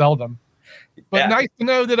 which is seldom. But nice to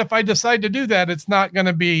know that if I decide to do that, it's not going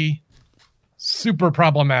to be super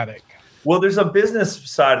problematic. Well, there's a business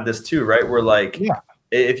side of this too, right? Where like,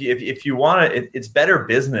 if you want to, it's better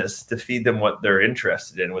business to feed them what they're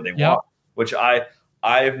interested in, what they want, which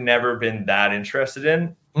I've never been that interested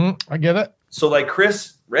in. I get it. So like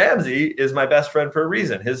Chris Ramsey is my best friend for a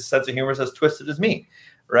reason. His sense of humor is as twisted as me,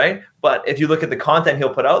 right? But if you look at the content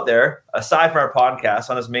he'll put out there, aside from our podcast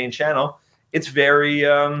on his main channel, it's very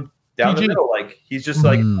down the middle. Like he's just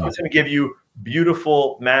like, I'm just going to give you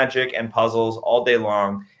beautiful magic and puzzles all day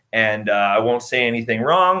long, and I won't say anything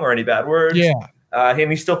wrong or any bad words. And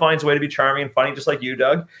he still finds a way to be charming and funny, just like you,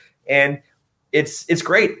 Doug. And it's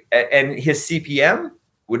great. And his CPM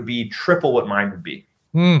would be triple what mine would be.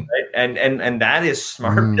 Right? And that is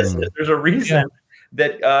smart business. There's a reason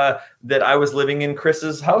that I was living in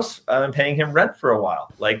Chris's house and paying him rent for a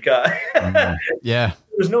while. Like,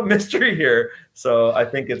 there's no mystery here. So I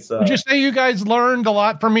think it's. Would you say you guys learned a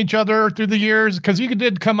lot from each other through the years? Because you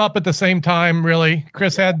did come up at the same time, really.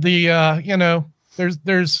 Chris had the,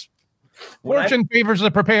 there's fortune favors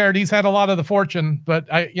the prepared. He's had a lot of the fortune, but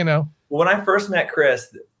when I first met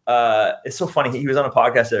Chris. It's so funny. He was on a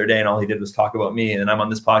podcast the other day, and all he did was talk about me. And then I'm on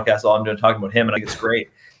this podcast, all I'm doing talking about him, and I think it's great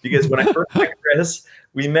because when I first met Chris,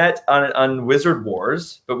 we met on Wizard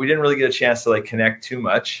Wars, but we didn't really get a chance to like connect too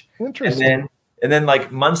much. Interesting. And then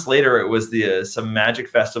like months later, it was some magic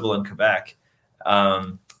festival in Quebec.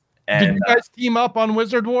 And did you guys team up on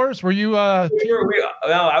Wizard Wars? Were you? I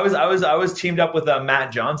was teamed up with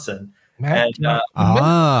Matt Johnson. I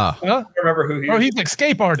don't remember who he is. Oh, he's an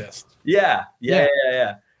escape artist. Yeah.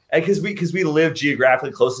 And because we live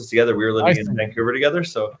geographically closest together, we were living in Vancouver together.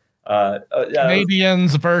 So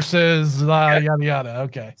Canadians versus yada yada.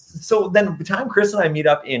 Okay. So then the time Chris and I meet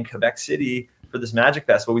up in Quebec City for this Magic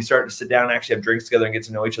Festival, we started to sit down and actually have drinks together and get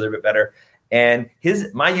to know each other a bit better. And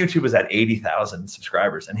my YouTube was at 80,000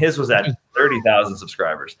 subscribers, and his was at 30,000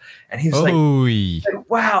 subscribers. And he was like,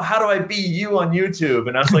 wow, how do I be you on YouTube?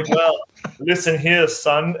 And I was like, well, listen here,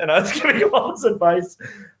 son. And I was giving him all this advice.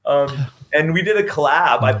 And we did a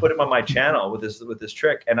collab. I put him on my channel with this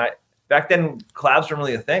trick. And back then, collabs weren't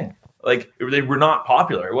really a thing. Like, they were not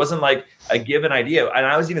popular. It wasn't like I give an idea. And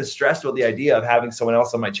I was even stressed with the idea of having someone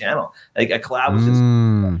else on my channel. Like, a collab was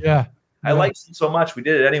just, I liked him so much. We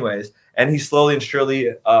did it anyways. And he slowly and surely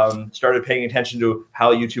started paying attention to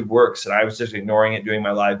how YouTube works. And I was just ignoring it, doing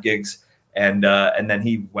my live gigs. And then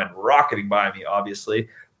he went rocketing by me, obviously.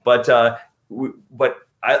 But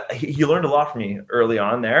he learned a lot from me early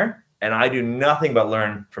on there. And I do nothing but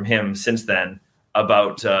learn from him since then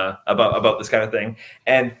about this kind of thing.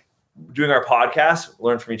 And doing our podcast,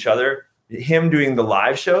 learn from each other. Him doing the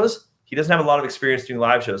live shows, he doesn't have a lot of experience doing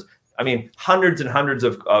live shows. I mean, hundreds and hundreds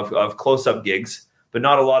of close-up gigs, but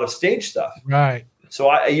not a lot of stage stuff. Right.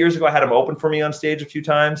 So years ago, I had him open for me on stage a few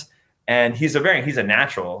times, and he's a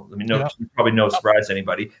natural. I mean, probably no surprise to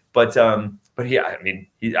anybody, but yeah, I mean,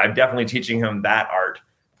 I'm definitely teaching him that art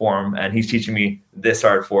form, and he's teaching me this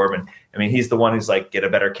art form. And I mean, he's the one who's like, get a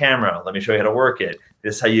better camera. Let me show you how to work it.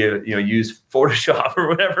 This is how you use Photoshop or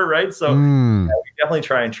whatever, right? So we definitely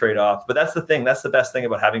try and trade off. But that's the thing. That's the best thing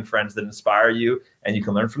about having friends that inspire you and you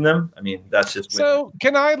can learn from them. I mean, that's just so.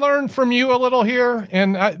 Can I learn from you a little here?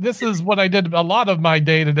 And this is what I did a lot of my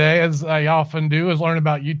day to day, as I often do, is learn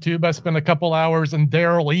about YouTube. I spent a couple hours in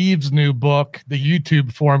Daryl Eves' new book, The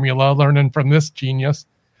YouTube Formula, learning from this genius.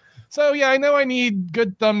 So yeah, I know I need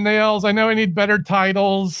good thumbnails. I know I need better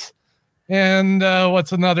titles. And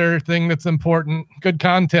what's another thing that's important? Good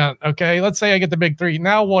content. Okay, let's say I get the big three.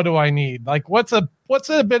 Now what do I need? Like, what's a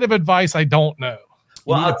bit of advice I don't know?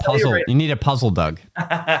 Well, you need a puzzle. You need a puzzle, Doug.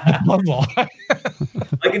 Puzzle. I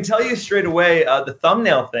can tell you straight away, the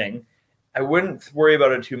thumbnail thing, I wouldn't worry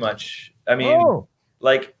about it too much. I mean,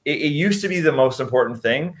 like it used to be the most important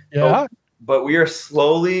thing. Yeah. But we are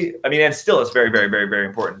slowly, I mean, and still it's very, very, very, very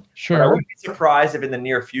important. Sure. But I wouldn't be surprised if in the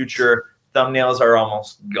near future, thumbnails are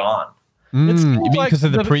almost gone. You mean because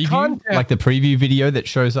of the preview? Content. Like the preview video that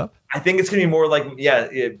shows up? I think it's going to be more like,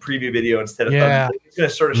 preview video instead of thumbnails. It's going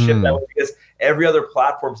to sort of shift that way because every other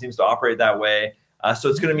platform seems to operate that way. So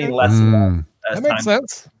it's going to mean less and less. That makes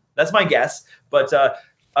sense. That's my guess. But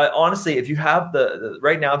honestly, if you have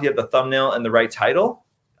right now, if you have the thumbnail and the right title,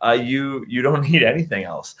 you don't need anything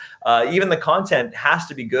else. Even the content has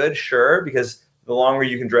to be good, sure, because the longer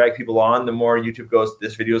you can drag people on, the more YouTube goes,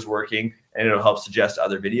 this video is working, and it'll help suggest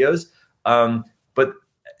other videos. But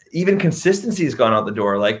even consistency has gone out the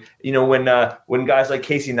door. Like, when guys like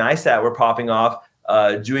Casey Neistat were popping off,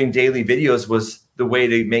 doing daily videos was the way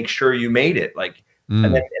to make sure you made it. Like,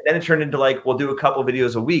 and then it turned into like, we'll do a couple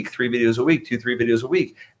videos a week, 3 videos a week, 2-3 videos a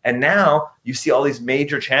week. And now you see all these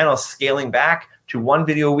major channels scaling back to 1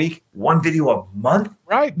 video a week, 1 video a month.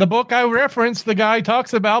 Right. The book I referenced, the guy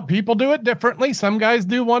talks about people do it differently. Some guys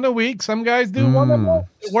do 1 a week. Some guys do 1 a month.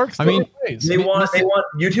 It works. Ways. They want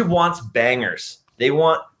YouTube wants bangers. They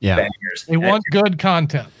want bangers. They want good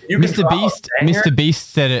content. Mr. Beast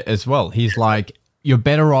said it as well. He's like, you're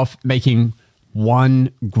better off making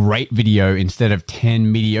 1 great video instead of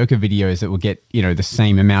 10 mediocre videos that will get, the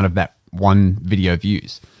same amount of that 1 video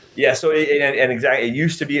views. Yeah, so exactly, it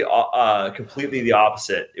used to be completely the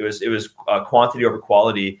opposite. It was quantity over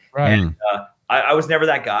quality, right. And I was never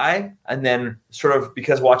that guy. And then sort of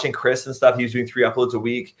because watching Chris and stuff, he was doing 3 uploads a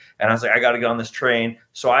week, and I was like, I got to get on this train.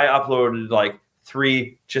 So I uploaded like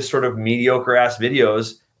 3 just sort of mediocre ass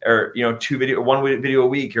videos, or 1 video a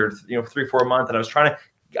week, or 3-4 a month, and I was trying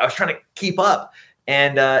to keep up,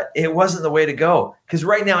 and it wasn't the way to go. Because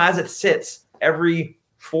right now, as it sits, every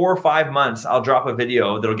 4 or 5 months, I'll drop a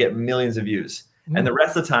video that'll get millions of views. And the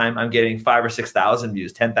rest of the time, I'm getting 5,000 or 6,000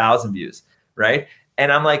 views, 10,000 views, right?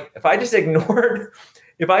 And I'm like, if I just ignored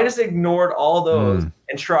all those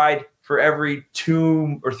and tried for every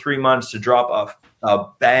 2 or 3 months to drop a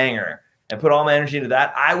banger and put all my energy into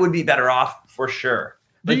that, I would be better off for sure.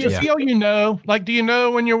 Do you feel do you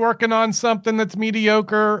know when you're working on something that's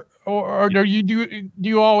mediocre? Or do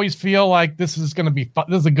you always feel like this is going to be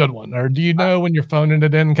this is a good one? Or do you know when you're phoning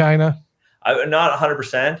it in, kind of? I'm not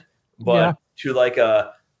 100%, but to like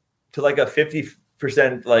a 50%,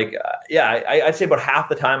 I'd say about half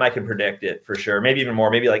the time I can predict it for sure. Maybe even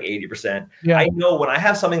more, maybe like 80%. Yeah. I know when I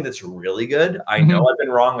have something that's really good, I know I've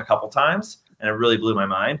been wrong a couple times, and it really blew my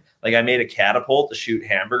mind. Like I made a catapult to shoot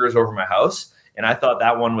hamburgers over my house, and I thought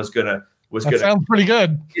that one was gonna. Sounds pretty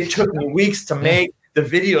good. It took me weeks to make. The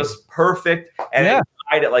video is perfect, and it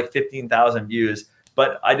died at like 15,000 views.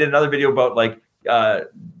 But I did another video about like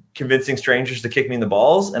convincing strangers to kick me in the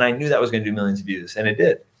balls, and I knew that was going to do millions of views, and it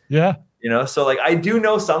did. Yeah. You know, so like I do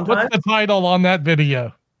know sometimes. What's the title on that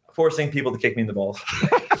video? Forcing people to kick me in the balls.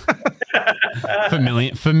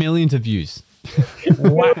 for millions of views.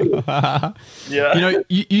 Wow. Yeah. You know,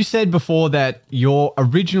 you said before that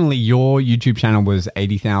originally your YouTube channel was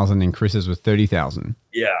 80,000 and Chris's was 30,000.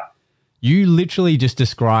 Yeah. You literally just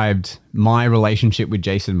described my relationship with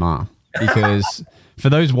Jason Ma, because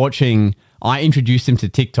for those watching, I introduced him to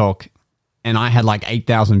TikTok and I had like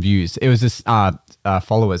 8,000 views. It was just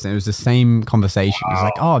followers, and it was the same conversation. Wow. He's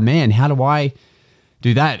like, oh man, how do I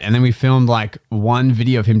do that? And then we filmed like one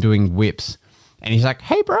video of him doing whips, and he's like,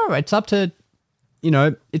 hey bro, it's up to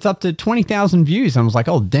 20,000 views. And I was like,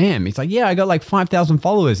 oh damn. He's like, yeah, I got like 5,000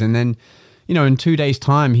 followers. And then, you know, in 2 days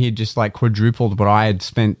time, he had just like quadrupled what I had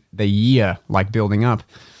spent the year like building up.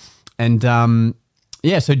 And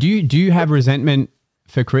yeah, so do you have resentment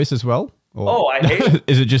for Chris as well? Or I hate it.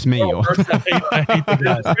 Is it just me? I hate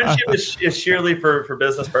the friendship is sheerly for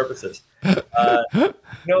business purposes. Well,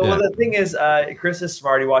 the thing is, Chris is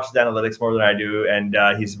smart. He watches analytics more than I do, and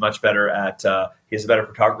he's much better at. He has a better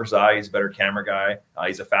photographer's eye. He's a better camera guy.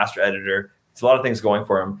 He's a faster editor. It's a lot of things going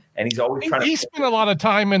for him, and he's always trying to. He spent a lot of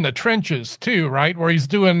time in the trenches too, right? Where he's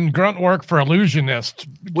doing grunt work for Illusionist,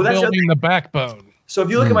 building the backbone. So if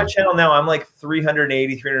you look at my channel now, I'm like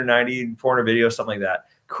 380, 390, 400 videos, something like that.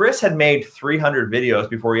 Chris had made 300 videos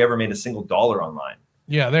before he ever made a single dollar online.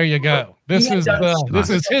 Yeah, there you go. This is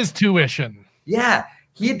his tuition. Yeah,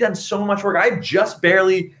 he had done so much work. I've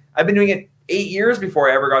been doing it 8 years before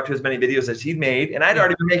I ever got to as many videos as he'd made, and I'd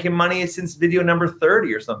already been making money since video number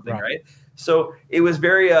 30 or something, right? So it was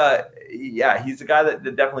very, he's a guy that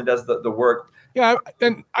definitely does the work. Yeah,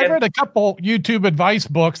 and I've read a couple YouTube advice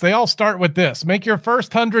books. They all start with this: make your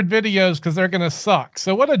first 100 videos because they're going to suck.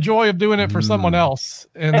 So what a joy of doing it for someone else.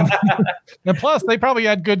 And, and plus, they probably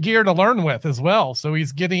had good gear to learn with as well. So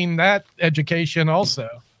he's getting that education also.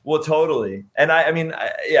 Well, totally. And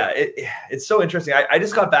it's so interesting. I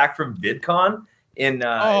just got back from VidCon in.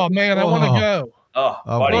 Oh, man, I want to go. Oh,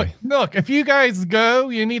 buddy. Look, if you guys go,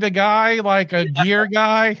 you need a guy like a gear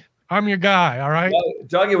guy. I'm your guy. All right,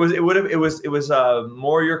 Doug. It was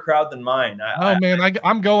more your crowd than mine.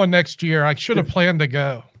 I'm going next year. I should have planned to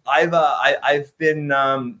go. I've been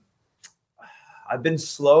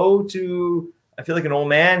slow to. I feel like an old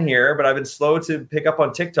man here, but I've been slow to pick up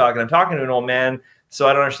on TikTok, and I'm talking to an old man, so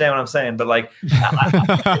I don't understand what I'm saying. But like,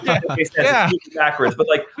 backwards. But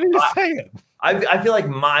like, I feel like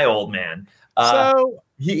my old man. So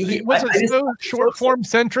he was it so short form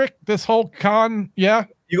centric? This whole con, yeah.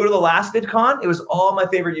 You go to the last VidCon, it was all my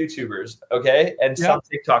favorite YouTubers, okay? And some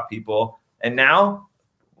TikTok people. And now,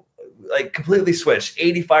 like, completely switched.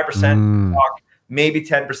 85% TikTok, maybe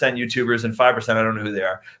 10% YouTubers, and 5% I don't know who they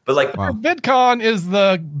are. But, like... Wow. VidCon is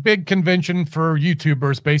the big convention for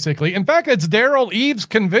YouTubers, basically. In fact, it's Daryl Eves'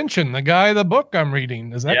 convention, the book I'm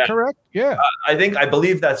reading. Is that correct? Yeah. I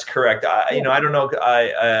believe that's correct. I don't know.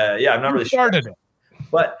 I'm not really sure. Started it.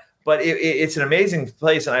 But it's an amazing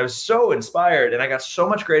place, and I was so inspired, and I got so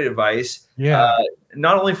much great advice. Yeah.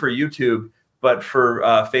 Not only for YouTube, but for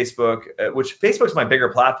Facebook, which Facebook's my bigger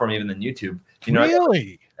platform even than YouTube. You know,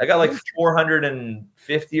 really? I got like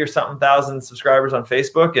 450 or something thousand subscribers on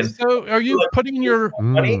Facebook, and so are you putting your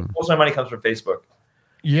money? Most of my money comes from Facebook.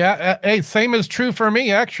 Yeah. Hey, same is true for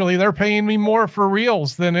me. Actually, they're paying me more for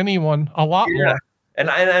Reels than anyone. A lot more. And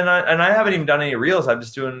I haven't even done any reels. I'm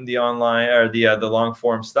just doing the online or the long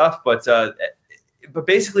form stuff. But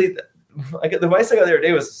basically, the advice I got the other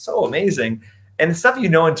day was so amazing, and it's stuff you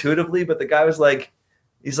know intuitively. But the guy was like,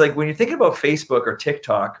 he's like, when you're thinking about Facebook or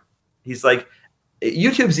TikTok, he's like,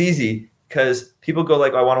 YouTube's easy because people go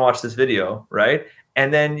like, I want to watch this video, right?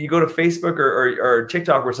 And then you go to Facebook or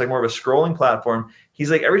TikTok, where it's like more of a scrolling platform. He's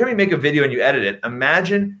like, every time you make a video and you edit it,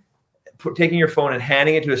 imagine taking your phone and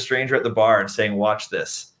handing it to a stranger at the bar and saying, watch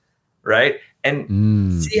this, right?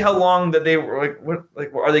 And see how long that they were like, what,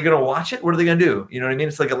 like, are they going to watch it? What are they going to do? You know what I mean?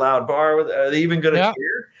 It's like a loud bar. Are they even going to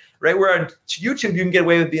hear? Right? Where on YouTube, you can get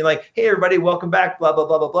away with being like, hey, everybody, welcome back, blah, blah,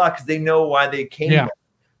 blah, blah, blah, because they know why they came. Yeah.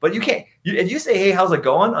 But you can't, if you say, hey, how's it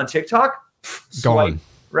going on TikTok? Swipe,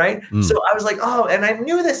 right? So I was like, oh, and I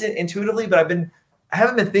knew this intuitively, but I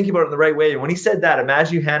haven't been thinking about it in the right way. And when he said that,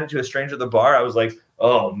 imagine you hand it to a stranger at the bar, I was like,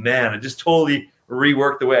 oh man, I just totally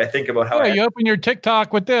reworked the way I think about how. You open your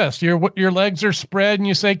TikTok with this. Your legs are spread, and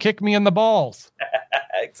you say, "Kick me in the balls."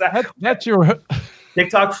 Exactly. That's your.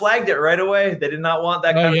 TikTok flagged it right away. They did not want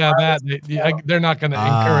that. They're not going to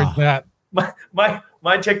encourage that.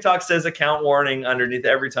 My TikTok says account warning underneath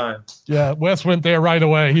every time. Yeah, Wes went there right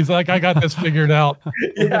away. He's like, I got this figured out.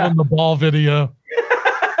 Give them the ball video.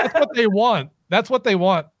 That's what they want. That's what they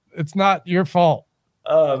want. it's not your fault.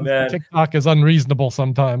 Oh man, TikTok is unreasonable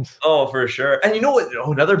sometimes. Oh, for sure. And you know what?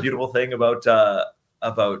 Another beautiful thing about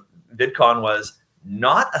VidCon was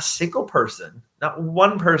not a single person, not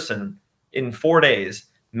one person in 4 days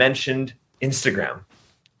mentioned Instagram.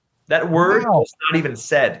 That word was not even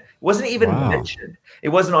said. It wasn't even mentioned. It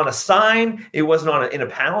wasn't on a sign. It wasn't in a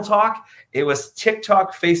panel talk. It was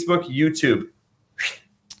TikTok, Facebook, YouTube.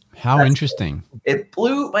 How interesting. It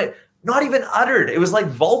blew not even uttered. It was like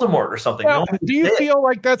Voldemort or something. Well, do you feel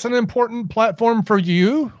like that's an important platform for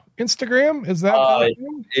you? Instagram? Is that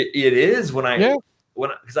it is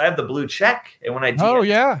because I have the blue check, and when I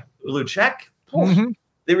DM blue check,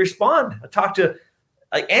 they respond. I talk to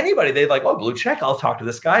like anybody. They like, blue check. I'll talk to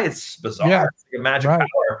this guy. It's bizarre. Yeah. It's like a magic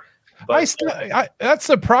power. But, that's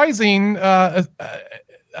surprising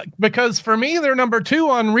because for me, they're number 2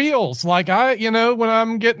 on Reels. Like when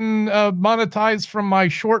I'm getting monetized from my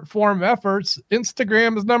short form efforts,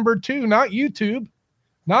 Instagram is number 2, not YouTube,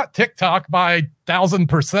 not TikTok by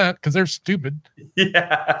 1,000% because they're stupid.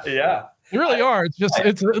 Yeah. They really are.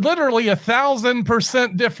 It's literally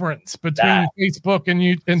 1,000% difference between Facebook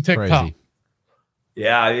and TikTok. Crazy.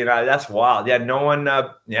 Yeah, that's wild. Yeah, no one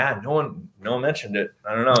mentioned it.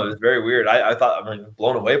 I don't know. It was very weird. I thought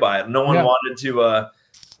blown away by it. No one wanted to.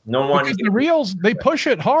 Because the Reels, they push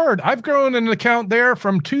it hard. I've grown an account there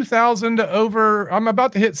from 2,000 to over. I'm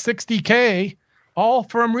about to hit 60K, all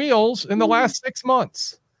from Reels in the last 6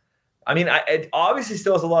 months. I mean, it obviously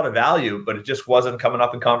still has a lot of value, but it just wasn't coming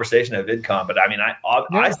up in conversation at VidCon. But I mean,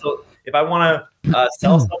 I still, if I want to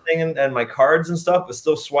sell something and my cards and stuff, but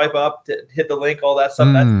still swipe up to hit the link, all that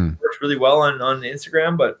stuff, that works really well on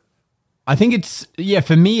Instagram. But I think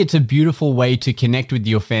for me, it's a beautiful way to connect with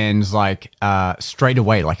your fans, like straight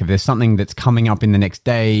away. Like if there's something that's coming up in the next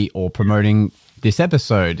day or promoting this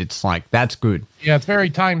episode, it's like, that's good. Yeah, it's very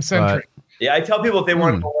time centric. Yeah, I tell people if they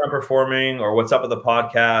want to know where I'm performing or what's up with the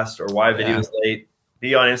podcast or why video is late,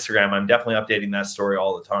 be on Instagram. I'm definitely updating that story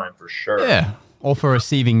all the time for sure. Yeah, or for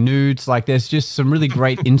receiving nudes. Like there's just some really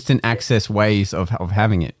great instant access ways of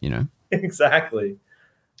having it, Exactly.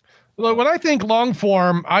 Well, when I think long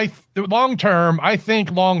term, I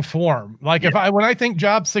think long form. Like when I think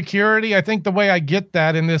job security, I think the way I get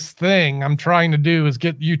that in this thing I'm trying to do is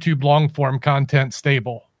get YouTube long form content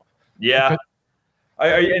stable. Yeah.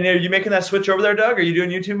 Are you making that switch over there, Doug? Are you doing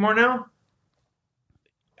YouTube more now?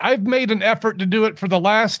 I've made an effort to do it for the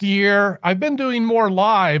last year. I've been doing more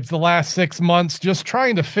live the last 6 months, just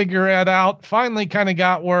trying to figure it out. Finally kind of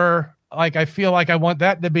got where I feel like I want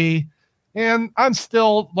that to be. And I'm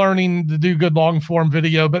still learning to do good long form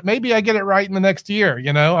video, but maybe I get it right in the next year.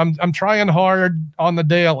 I'm trying hard on the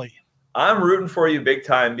daily. I'm rooting for you big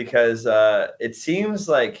time because it seems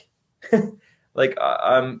like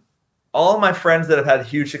all of my friends that have had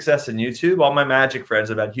huge success in YouTube, all my magic friends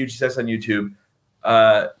that have had huge success on YouTube,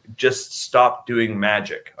 just stopped doing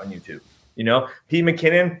magic on YouTube. Pete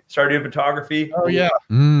McKinnon started doing photography. Oh yeah.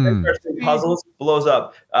 Starts doing puzzles, blows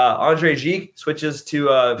up. Andre Gique switches to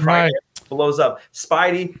finance, blows up.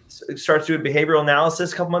 Spidey starts doing behavioral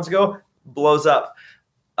analysis a couple months ago, blows up.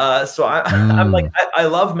 So I'm like, I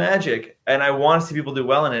love magic and I want to see people do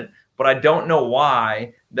well in it, but I don't know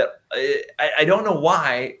why. I don't know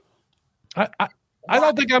why. I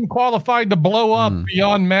don't think I'm qualified to blow up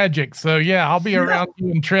beyond magic. So yeah, I'll be around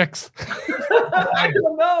doing tricks. I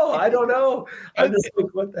don't know. I'm just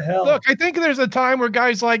like, what the hell? Look, I think there's a time where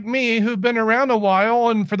guys like me who've been around a while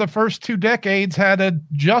and for the first 2 decades had a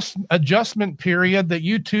adjustment period that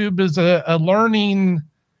YouTube is a learning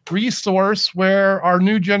resource where our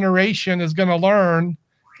new generation is going to learn.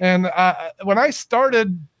 And when I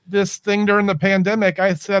started this thing during the pandemic,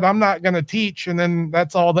 I said, I'm not going to teach. And then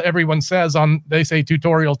that's all that everyone says they say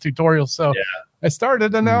tutorials. So I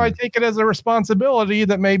started, and now I take it as a responsibility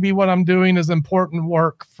that maybe what I'm doing is important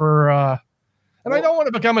work for, and I don't want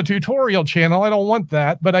to become a tutorial channel. I don't want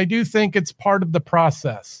that, but I do think it's part of the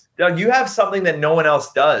process. Doug, you have something that no one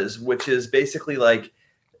else does, which is basically like,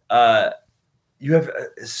 you have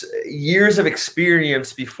years of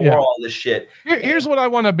experience before all this shit. Here's what I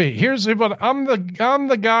want to be. Here's what I'm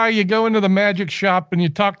the guy. You go into the magic shop and you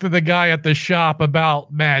talk to the guy at the shop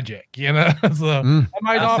about magic. So I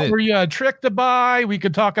might offer you a trick to buy. We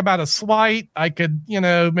could talk about a sleight. I could,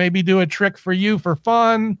 maybe do a trick for you for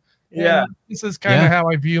fun. Yeah, and this is kind of how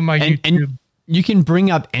I view my YouTube. And you can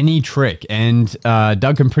bring up any trick, and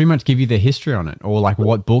Doug can pretty much give you the history on it, or like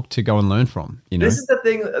what book to go and learn from. This is the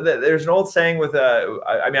thing. There's an old saying with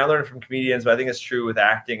I learned it from comedians, but I think it's true with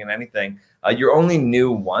acting and anything. You're only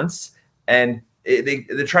new once, and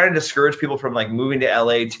they're trying to discourage people from like moving to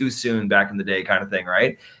LA too soon back in the day, kind of thing,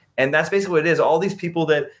 right? And that's basically what it is. All these people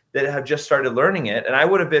that have just started learning it, and I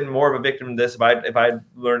would have been more of a victim of this if I'd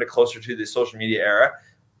learned it closer to the social media era.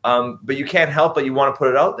 But you can't help but you want to put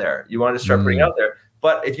it out there. You want to start putting it out there.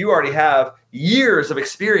 But if you already have years of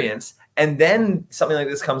experience and then something like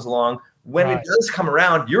this comes along, when it does come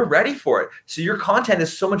around, you're ready for it. So your content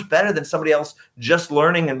is so much better than somebody else just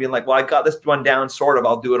learning and being like, well, I got this one down, sort of,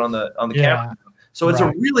 I'll do it on the camera. So it's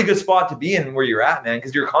a really good spot to be in where you're at, man,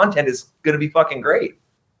 because your content is going to be fucking great.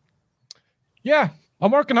 Yeah,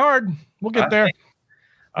 I'm working hard. We'll get there.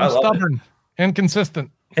 I'm stubborn and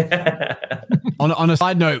consistent. On a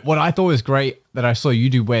side note, what I thought was great that I saw you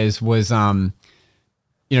do, Wes, was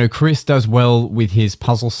Chris does well with his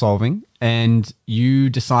puzzle solving, and you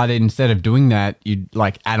decided instead of doing that, you'd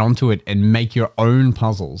like add onto it and make your own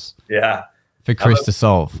puzzles. Yeah. For Chris to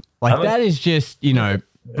solve. Like that is just,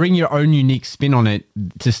 bring your own unique spin on it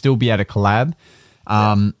to still be at a collab.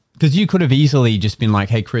 Because you could have easily just been like,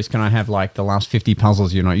 hey, Chris, can I have like the last 50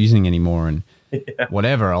 puzzles you're not using anymore? And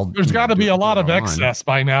whatever. There's got to be a lot of excess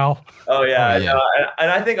by now. Oh yeah.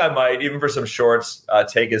 And I think I might, even for some shorts,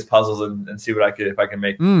 take his puzzles and see what if I can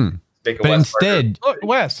make a but instead, look,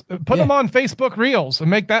 Wes, put them on Facebook Reels and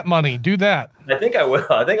make that money. Do that. I think I will.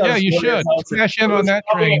 I think you should cash in on that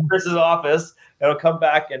train. Chris's office. It'll come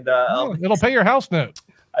back and it'll pay your house note.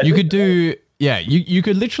 You could do. Yeah, you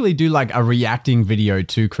could literally do like a reacting video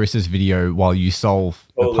to Chris's video while you solve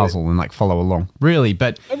the puzzle and like follow along. Really,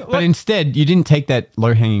 but instead you didn't take that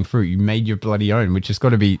low-hanging fruit. You made your bloody own, which has got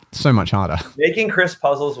to be so much harder. Making Chris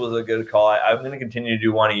puzzles was a good call. I'm going to continue to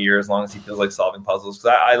do one a year as long as he feels like solving puzzles,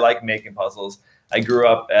 because I like making puzzles. I grew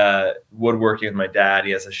up woodworking with my dad.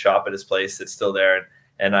 He has a shop at his place that's still there,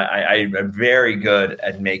 and I am very good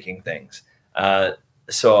at making things.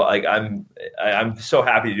 So like I'm so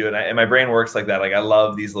happy to do it, and my brain works like that. Like I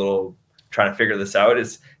love these little trying to figure this out.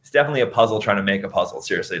 It's definitely a puzzle trying to make a puzzle.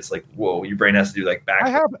 Seriously, it's like whoa, your brain has to do like back.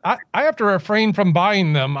 I have to refrain from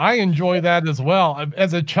buying them. I enjoy that as well.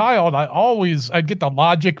 As a child, I'd get the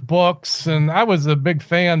logic books, and I was a big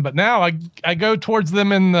fan. But now I go towards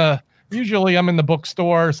them usually I'm in the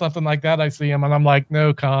bookstore or something like that. I see them and I'm like,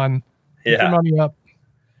 no, Con, get your money up.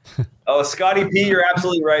 Oh, Scotty P, you're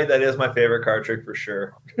absolutely right. That is my favorite card trick for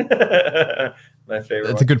sure. My favorite.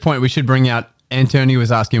 That's a good point. We should bring out. Antonio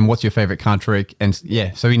was asking, "What's your favorite card trick?" And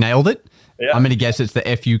so he nailed it. Yeah. I'm going to guess it's the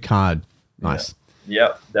FU card. Nice.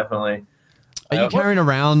 Yep, definitely. Are you carrying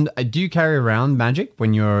around? Do you carry around Magic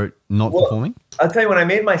when you're not performing? I'll tell you, when I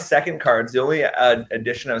made my second cards, the only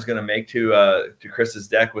addition I was going to make to Chris's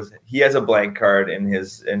deck was he has a blank card in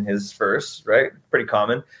his first, right? Pretty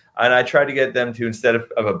common. And I tried to get them to, instead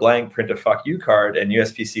of a blank, print a "fuck you" card, and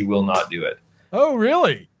USPC will not do it. Oh,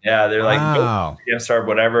 really? Yeah, they're like, nope, you can't start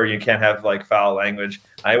whatever. You can't have like foul language.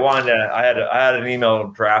 I had an email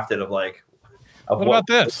drafted of like, what about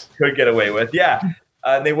this? Could get away with, yeah.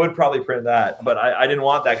 They would probably print that, but I didn't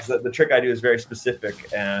want that because the trick I do is very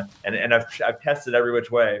specific, and I've tested every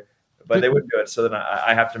which way, but they wouldn't do it. So then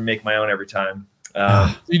I have to make my own every time.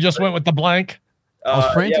 You just went with the blank. I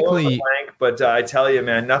was frantically blank, but I tell you,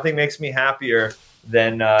 man, nothing makes me happier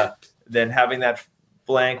than having that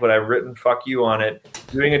blank when I've written "fuck you" on it,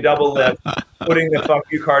 doing a double lift, putting the "fuck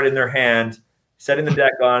you" card in their hand, setting the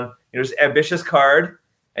deck on. Just ambitious card,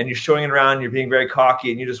 and you're showing it around. You're being very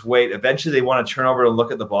cocky, and you just wait. Eventually, they want to turn over and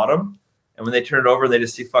look at the bottom, and when they turn it over, they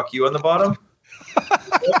just see "fuck you" on the bottom.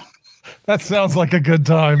 That sounds like a good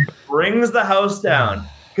time. Brings the house down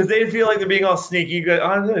because they feel like they're being all sneaky. You go,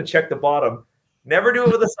 I'm going to check the bottom. Never do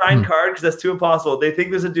it with a signed card because that's too impossible. They think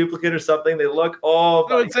there's a duplicate or something. They look,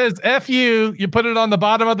 so it says "FU." You put it on the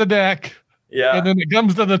bottom of the deck, and then it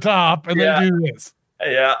comes to the top, and they do this.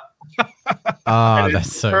 Yeah.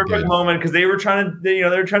 That's so perfect good. moment because they were trying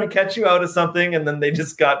to catch you out of something, and then they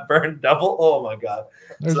just got burned double. Oh my god!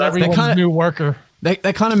 There's everyone's new worker.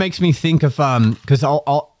 That kind of makes me think of because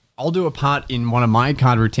I'll do a part in one of my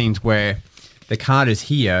card routines where the card is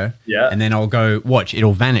here, and then I'll go, watch,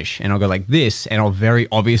 it'll vanish, and I'll go like this, and I'll very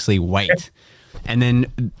obviously wait. And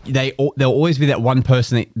then there'll always be that one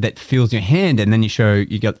person that feels your hand, and then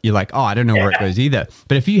you're like, oh, I don't know where it goes either.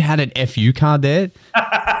 But if you had an FU card there,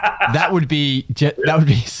 that would be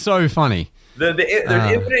so funny. There's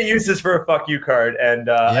infinite uses for a "fuck you" card, and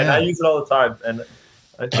I use it all the time.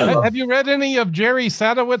 And have you read any of Jerry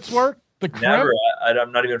Sadowitz's work? Never.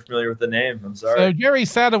 I'm not even familiar with the name. I'm sorry. So Jerry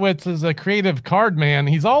Sadowitz is a creative card man.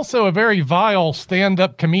 He's also a very vile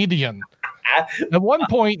stand-up comedian. At one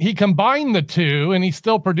point, he combined the two, and he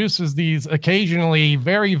still produces these occasionally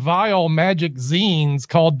very vile Magic zines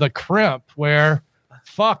called The Crimp, where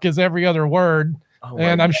 "fuck" is every other word. Oh my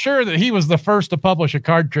And I'm God. sure that he was the first to publish a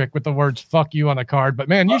card trick with the words "fuck you" on a card. But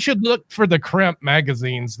man, you should look for the Crimp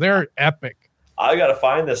magazines. They're epic. I gotta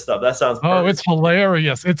find this stuff. That sounds Oh, perfect. it's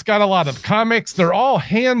hilarious. It's got a lot of comics. They're all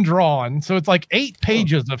hand drawn. So it's like 8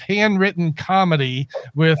 pages of handwritten comedy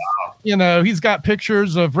with, he's got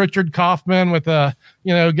pictures of Richard Kaufman with a,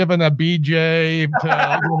 giving a BJ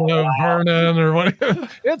to, Vernon or whatever.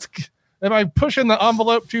 Am I pushing the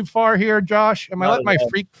envelope too far here, Josh? Am I letting my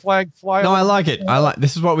freak flag fly? No, I like it.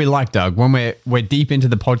 This is what we like, Doug. When we're deep into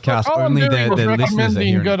the podcast, All I'm only doing was the listeners are recommending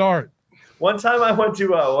hearing. good art. One time I went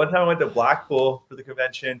to Blackpool for the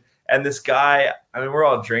convention, and this guy, we're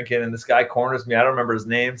all drinking, and this guy corners me. I don't remember his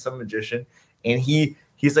name, some magician, and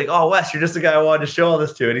he's like, "Oh, Wes, you're just the guy I wanted to show all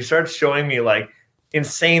this to," and he starts showing me like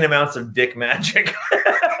insane amounts of dick magic.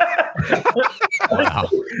 Wow.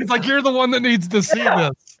 It's like you're the one that needs to see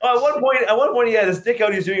this. At one point, he had his dick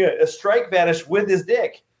out. He was doing a strike vanish with his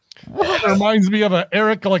dick. It reminds me of an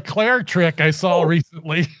Eric Leclerc trick I saw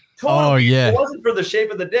recently. Totally. Oh, yeah. If it wasn't for the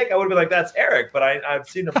shape of the dick, I would have been like, "That's Eric," but I've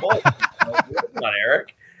seen them both. It's not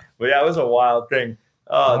Eric. But yeah, it was a wild thing.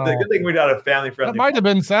 The good thing we got a family That friendly. might have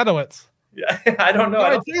been Sadowitz. Yeah, I don't know.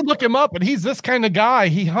 I did look him up, and he's this kind of guy.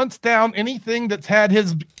 He hunts down anything that's had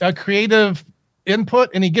his creative input,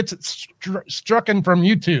 and he gets it strucken from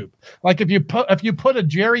YouTube. Like if you put a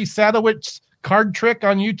Jerry Sadowitz card trick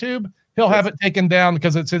on YouTube, he'll have it taken down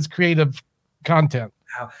because it's his creative content.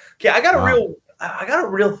 Yeah, I got a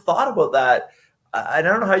real thought about that. I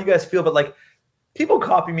don't know how you guys feel, but like people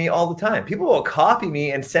copy me all the time. People will copy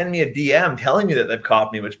me and send me a DM telling me that they've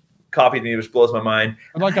copied me, which blows my mind.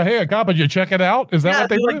 I'm like, hey, I copied you. Check it out. Is that what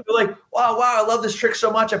they do? They're like, wow, I love this trick so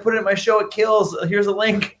much. I put it in my show. It kills. Here's a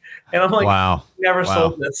link. And I'm like, Wow. Never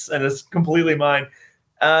sold this, and it's completely mine.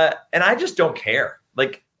 And I just don't care.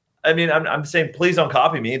 Like, I'm saying, please don't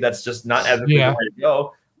copy me. That's just not as the way to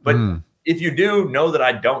go. But if you do, know that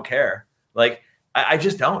I don't care. Like, I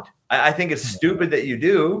just don't. I think it's stupid that you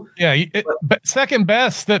do. Yeah, second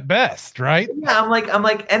best at best, right? Yeah, I'm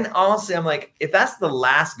like, and honestly, I'm like, if that's the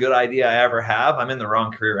last good idea I ever have, I'm in the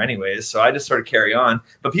wrong career anyways. So I just sort of carry on.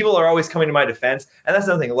 But people are always coming to my defense, and that's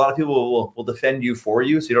another thing. A lot of people will defend you for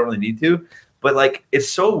you, so you don't really need to. But like, it's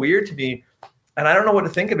so weird to me, and I don't know what to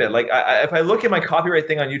think of it. Like, if I look at my copyright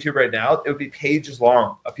thing on YouTube right now, it would be pages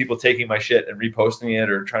long of people taking my shit and reposting it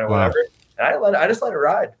or trying to whatever. And I just let it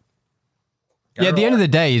ride. Yeah, at the end of the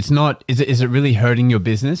day, it's not. Is it really hurting your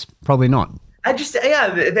business? Probably not.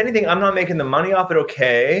 If anything, I'm not making the money off it.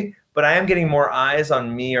 Okay, but I am getting more eyes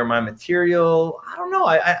on me or my material. I don't know.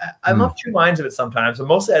 I'm of two minds of it sometimes, but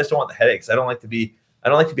mostly I just don't want the headaches. I don't like to be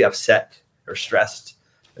upset or stressed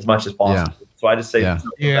as much as possible. Yeah. So I just say,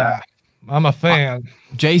 yeah. I'm a fan.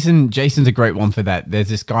 Jason's a great one for that. There's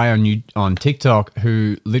this guy on TikTok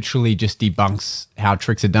who literally just debunks how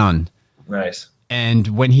tricks are done. Nice. And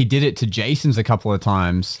when he did it to Jason's a couple of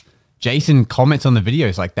times, Jason comments on the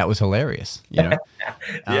videos like, that was hilarious, Yeah.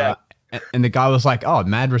 And the guy was like, "Oh,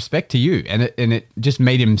 mad respect to you," and it just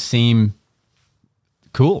made him seem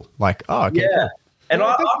cool. Like, oh, okay, Yeah. cool. And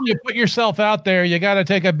I think when you put yourself out there, you got to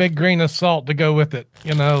take a big grain of salt to go with it.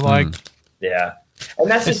 yeah.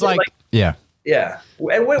 And that's It's just like, yeah. yeah.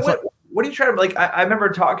 And what are you trying to like? I remember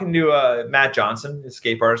talking to Matt Johnson,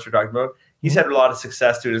 escape artist we're talking about. He's had a lot of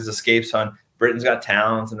success doing his escapes on Britain's Got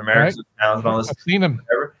Talent and America's Got Talent and all this. I've seen him.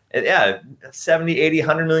 Whatever. And yeah, 70, 80,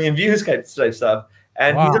 100 million views type stuff.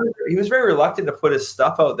 And Wow. he was very reluctant to put his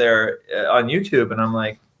stuff out there on YouTube. And I'm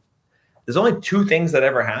like, there's only two things that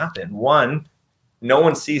ever happen. One, no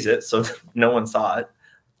one sees it, so no one saw it,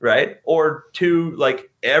 right? Or two, like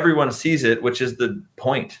everyone sees it, which is the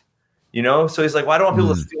point, So he's like, well, I don't want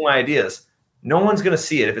people to steal my ideas. No one's going to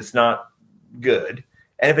see it if it's not good.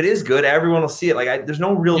 And if it is good, everyone will see it. Like there's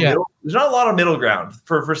no real middle. There's not a lot of middle ground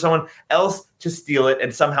for someone else to steal it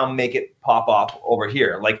and somehow make it pop off over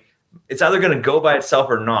here. Like it's either going to go by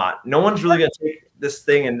itself or not. No one's really going to take this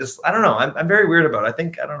thing and just, I don't know. I'm very weird about it.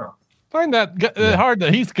 I don't know. Find that hard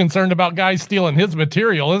that he's concerned about guys stealing his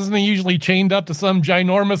material. Isn't he usually chained up to some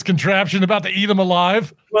ginormous contraption about to eat him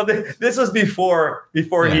alive? Well, this was before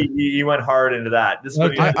he went hard into that. This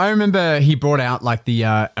was I remember he brought out like the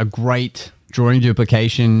a great drawing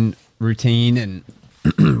duplication routine and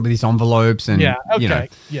with his envelopes and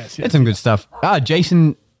yes, it's some good stuff.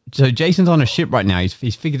 Jason. So Jason's on a ship right now.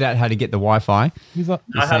 He's figured out how to get the Wi-Fi. He's I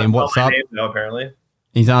He's had saying what's up. No, apparently.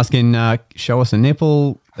 He's asking, show us a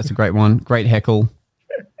nipple. That's a great one. Great heckle.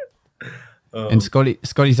 And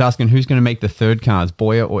Scotty's asking, who's going to make the third cards,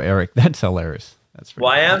 Boyer or Eric? That's hilarious. That's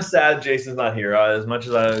Well, I am sad Jason's not here. As much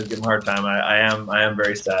as I give him a hard time, I am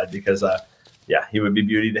very sad because yeah, he would be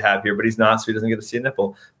beauty to have here, but he's not, so he doesn't get to see a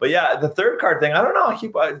nipple. But yeah, the third card thing, I don't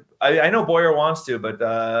know. I know Boyer wants to, but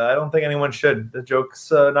I don't think anyone should. The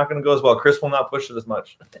joke's not going to go as well. Chris will not push it as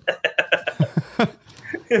much.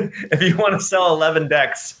 If you want to sell 11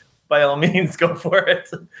 decks, by all means, go for it.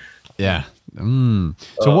 Yeah.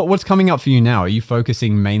 So what's coming up for you now? Are you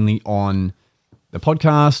focusing mainly on the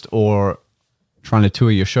podcast or trying to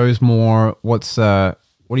tour your shows more? What are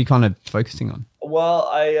you kind of focusing on? Well,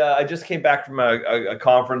 I just came back from a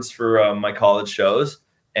conference for my college shows,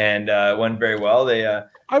 and it went very well.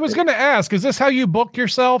 I was going to ask, is this how you book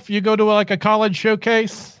yourself? You go to like a college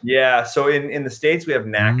showcase? Yeah. So in the States, we have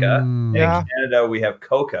NACA. In Canada, we have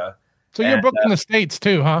COCA. So you're booked in the States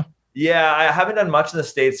too, huh? Yeah, I haven't done much in the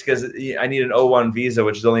States because I need an O1 visa,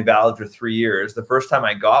 which is only valid for 3 years. The first time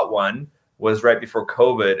I got one was right before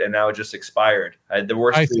COVID, and now it just expired. I had the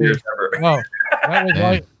worst 3 years ever. Well, that was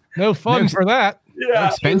like no fun for that. Yeah, they're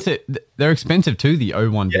expensive. They're expensive too. The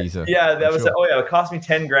O1 visa. Yeah, that was. Sure. Oh yeah, it cost me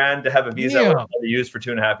 $10,000 to have a visa I used for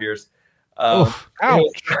 2.5 years. Ouch!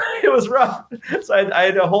 It was rough. So I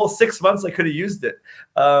had a whole 6 months I could have used it.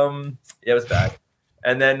 It was bad.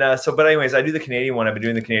 And then, but anyways, I do the Canadian one. I've been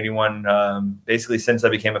doing the Canadian one basically since I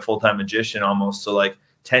became a full-time magician almost. So like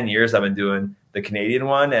 10 years I've been doing the Canadian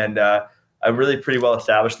one. And I'm really pretty well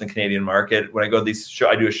established in the Canadian market. When I go to these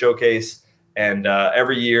I do a showcase. And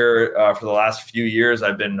every year for the last few years,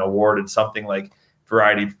 I've been awarded something like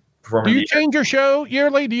Variety Performer. Do you change your show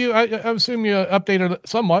yearly? Do you? I assume you updated it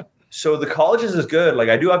somewhat. So the colleges is good. Like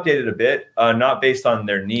I do update it a bit, not based on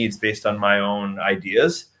their needs, based on my own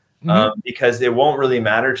ideas. Because it won't really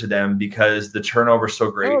matter to them because the turnover is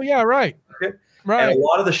so great. Oh, yeah, right. Okay. Right. And a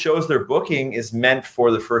lot of the shows they're booking is meant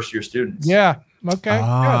for the first-year students. Yeah. Okay.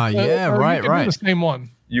 Right. Do the same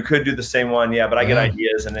one. You could do the same one, yeah, but I get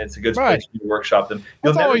ideas, and it's a good place to workshop them.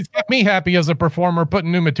 That's always kept me happy as a performer,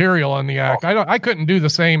 putting new material on the act. I couldn't do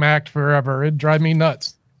the same act forever. It'd drive me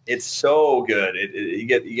nuts. It's so good. You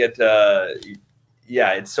get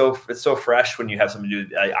yeah, it's so fresh when you have something to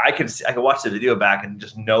do. I can watch the video back and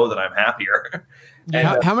just know that I'm happier.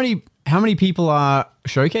 And, how many people are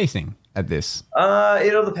showcasing at this?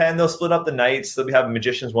 It'll depend. They'll split up the nights. They'll have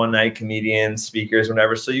magicians one night, comedians, speakers,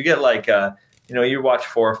 whatever. So you get like you watch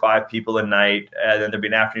 4 or 5 people a night, and then there'll be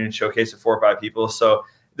an afternoon showcase of 4 or 5 people. So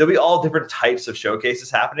there'll be all different types of showcases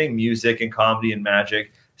happening: music and comedy and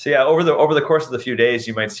magic. So yeah, over the course of the few days,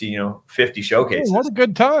 you might see 50 showcases. Oh, what a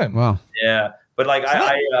good time! Wow. Yeah. But like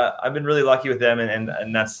I've been really lucky with them,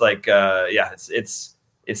 and that's like it's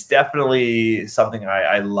definitely something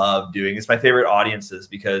I love doing. It's my favorite audiences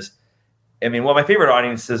because my favorite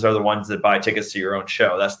audiences are the ones that buy tickets to your own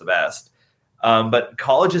show. That's the best. But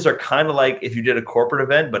colleges are kind of like if you did a corporate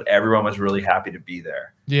event, but everyone was really happy to be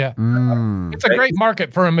there. Yeah, it's a great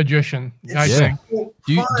market for a magician. I think.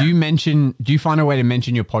 Do you find a way to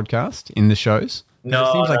mention your podcast in the shows? No,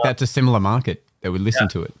 it seems like that's a similar market that would listen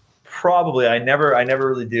to it. Probably. I never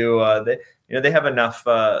really do. They have enough.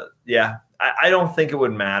 I don't think it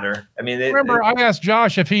would matter. I mean, I asked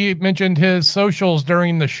Josh if he mentioned his socials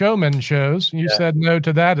during the showman shows. You said no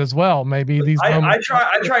to that as well. Maybe these. I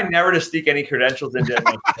try never to sneak any credentials into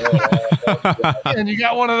it. And you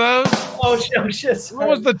got one of those? Oh shit! What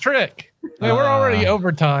was the trick? We're already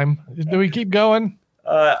overtime. Do we keep going?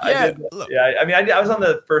 I was on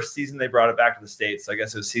the first season. They brought it back to the States. So I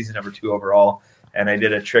guess it was season number 2 overall. And I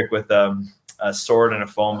did a trick with a sword and a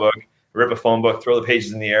phone book. Rip a phone book, throw the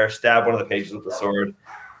pages in the air, stab one of the pages with the sword,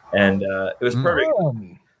 and it was perfect.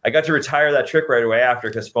 I got to retire that trick right away after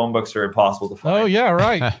because phone books are impossible to find. Oh yeah,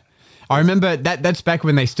 right. I remember that's back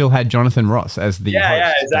when they still had Jonathan Ross as the host.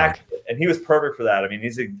 Yeah, exactly. And he was perfect for that. I mean,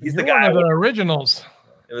 he's the guy. One of the originals.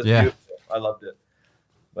 It was beautiful. I loved it.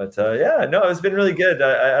 But it's been really good.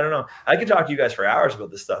 I don't know. I could talk to you guys for hours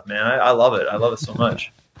about this stuff, man. I love it. I love it so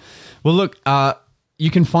much. Well, look,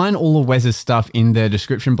 you can find all of Wes's stuff in the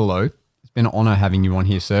description below. It's been an honor having you on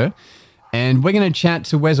here, sir. And we're going to chat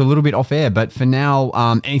to Wes a little bit off air. But for now,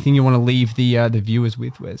 anything you want to leave the viewers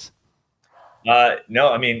with, Wes?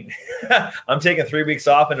 No, I mean, I'm taking 3 weeks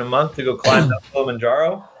off in a month to go climb Mount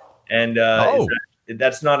Kilimanjaro. And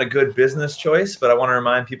that's not a good business choice, but I want to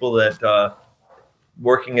remind people that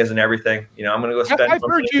working isn't everything. I'm going to go spend. I've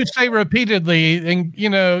heard you say repeatedly, and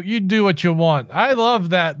you do what you want. I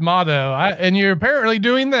love that motto. And you're apparently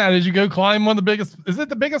doing that as you go climb one of the biggest. Is it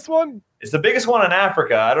the biggest one? It's the biggest one in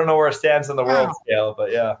Africa. I don't know where it stands on the world scale,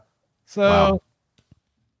 but yeah. So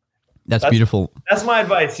that's beautiful. That's my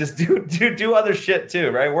advice. Just do other shit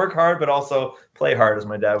too, right? Work hard, but also play hard, as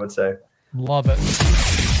my dad would say. Love it.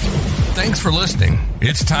 Thanks for listening.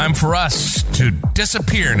 It's time for us to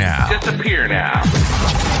disappear now.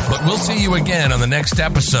 But we'll see you again on the next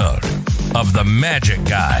episode. of the Magic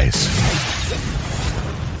Guys.